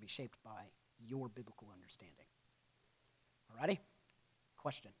 should be shaped by your biblical understanding. All righty?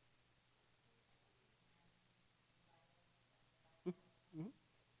 Question? Mm-hmm.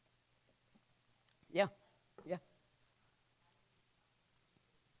 Yeah.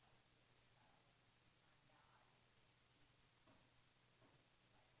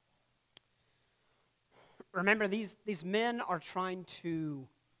 Remember, these men are trying to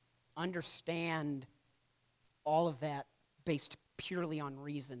understand all of that based purely on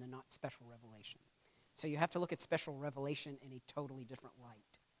reason and not special revelation. So you have to look at special revelation in a totally different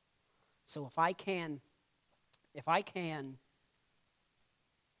light. So if I can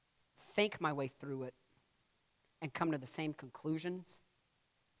think my way through it and come to the same conclusions,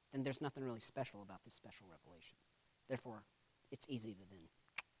 then there's nothing really special about this special revelation. Therefore, it's easy to then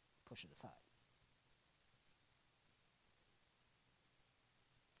push it aside.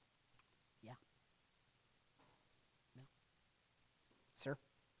 Yeah? No? Sir?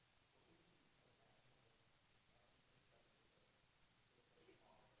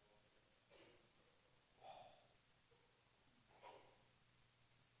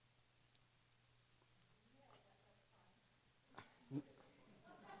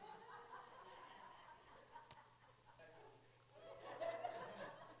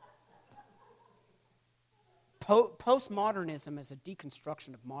 Postmodernism is a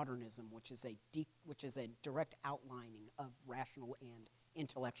deconstruction of modernism, which is a direct outlining of rational and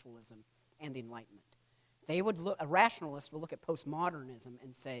intellectualism and the Enlightenment. A rationalist will look at postmodernism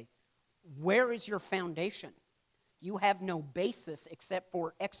and say, where is your foundation? You have no basis except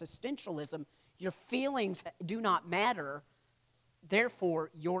for existentialism. Your feelings do not matter,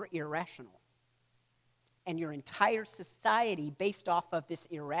 therefore you're irrational. And your entire society based off of this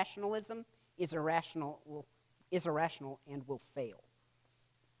irrationalism is irrational and will fail.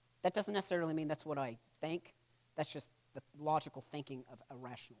 That doesn't necessarily mean that's what I think. That's just the logical thinking of a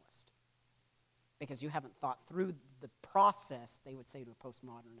rationalist. Because you haven't thought through the process, they would say to a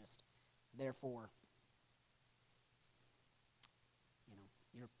postmodernist. Therefore,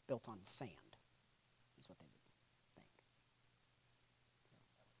 you're built on sand, is what they would think.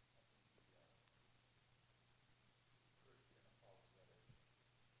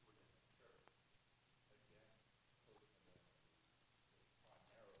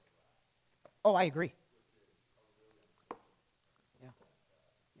 Oh, I agree. Yeah.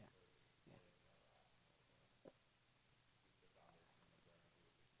 Yeah.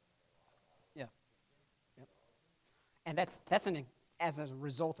 Yeah. Yep. And that's as a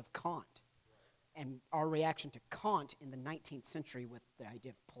result of Kant. And our reaction to Kant in the 19th century with the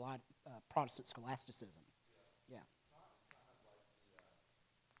idea of Protestant scholasticism. Yeah.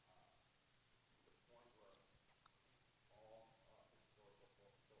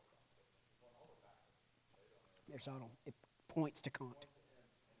 Aristotle, it points to Kant.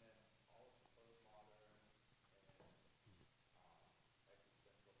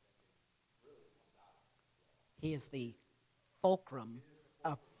 He is the fulcrum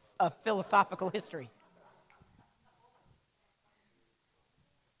of philosophical history.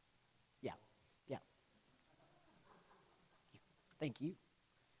 Yeah, yeah. Thank you.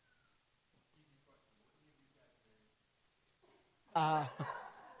 Uh,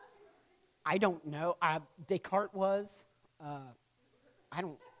 I don't know. Descartes was. I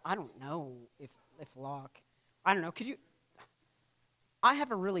don't know if Locke. I don't know. Could you? I have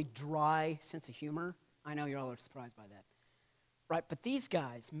a really dry sense of humor. I know you all are surprised by that, right? But these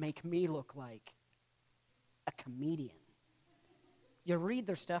guys make me look like a comedian. You read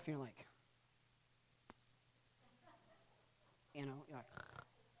their stuff and you're like, you're like,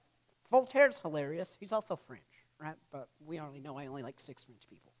 Voltaire's hilarious. He's also French, right? But we already know I only like 6 French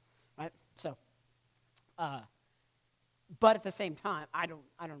people, right? So, but at the same time, I don't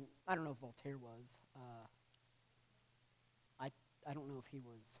know if Voltaire was. I don't know if he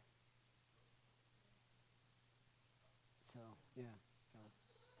was. So yeah, so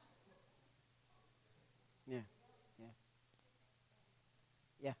yeah, yeah,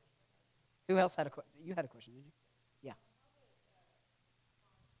 yeah. Who else had a question? You had a question, did you? Yeah.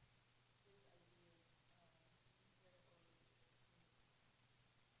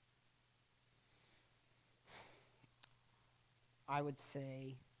 I would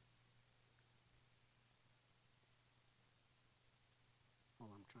say.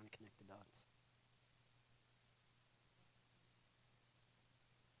 Hold on, I'm trying to connect the dots.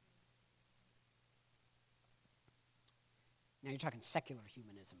 Now you're talking secular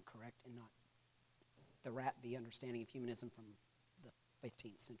humanism, correct, and not the understanding of humanism from the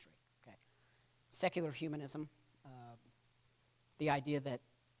 15th century. Okay, secular humanism, the idea that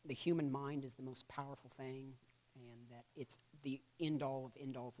the human mind is the most powerful thing, and that it's the end all of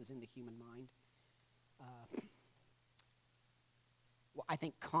end alls is in the human mind. Well, I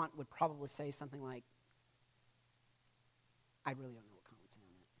think Kant would probably say something like, I really don't know what Kant would say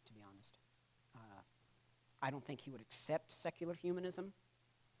on that, to be honest. I don't think he would accept secular humanism,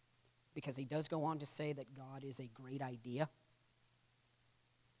 because he does go on to say that God is a great idea.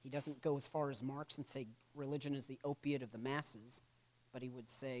 He doesn't go as far as Marx and say religion is the opiate of the masses, but he would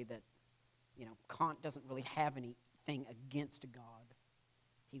say that, Kant doesn't really have any thing against God.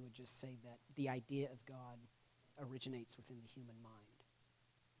 He would just say that the idea of God originates within the human mind.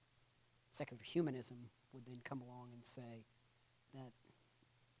 Secular humanism would then come along and say that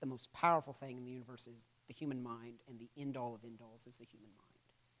the most powerful thing in the universe is the human mind, and the end-all of end-alls is the human mind.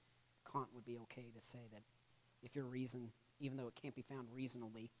 Kant would be okay to say that if your reason, even though it can't be found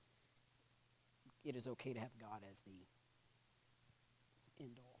reasonably, it is okay to have God as the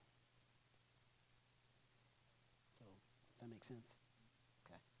end-all. So, does that make sense?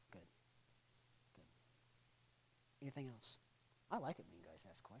 Okay, good. Good. Anything else? I like it when you guys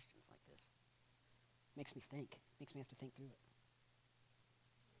ask questions like this. Makes me think. Makes me have to think through it.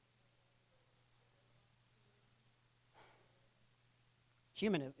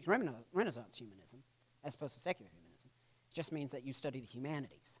 Renaissance humanism, as opposed to secular humanism, just means that you study the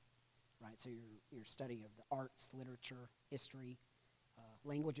humanities, right? So your study of the arts, literature, history,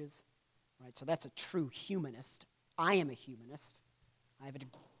 languages, right? So that's a true humanist. I am a humanist. I have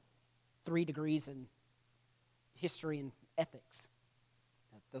 3 degrees in history and ethics.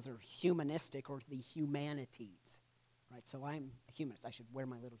 Those are humanistic, or the humanities, right? So I'm a humanist. I should wear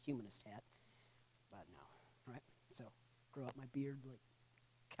my little humanist hat, but no, right? So grow out my beard like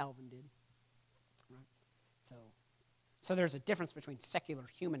Calvin did, right? So there's a difference between secular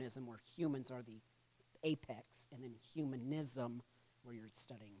humanism, where humans are the apex, and then humanism, where you're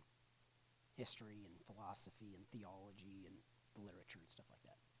studying history and philosophy and theology and the literature and stuff like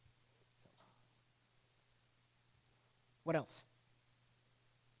that. So, what else?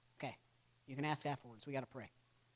 Okay, you can ask afterwards. We got to pray.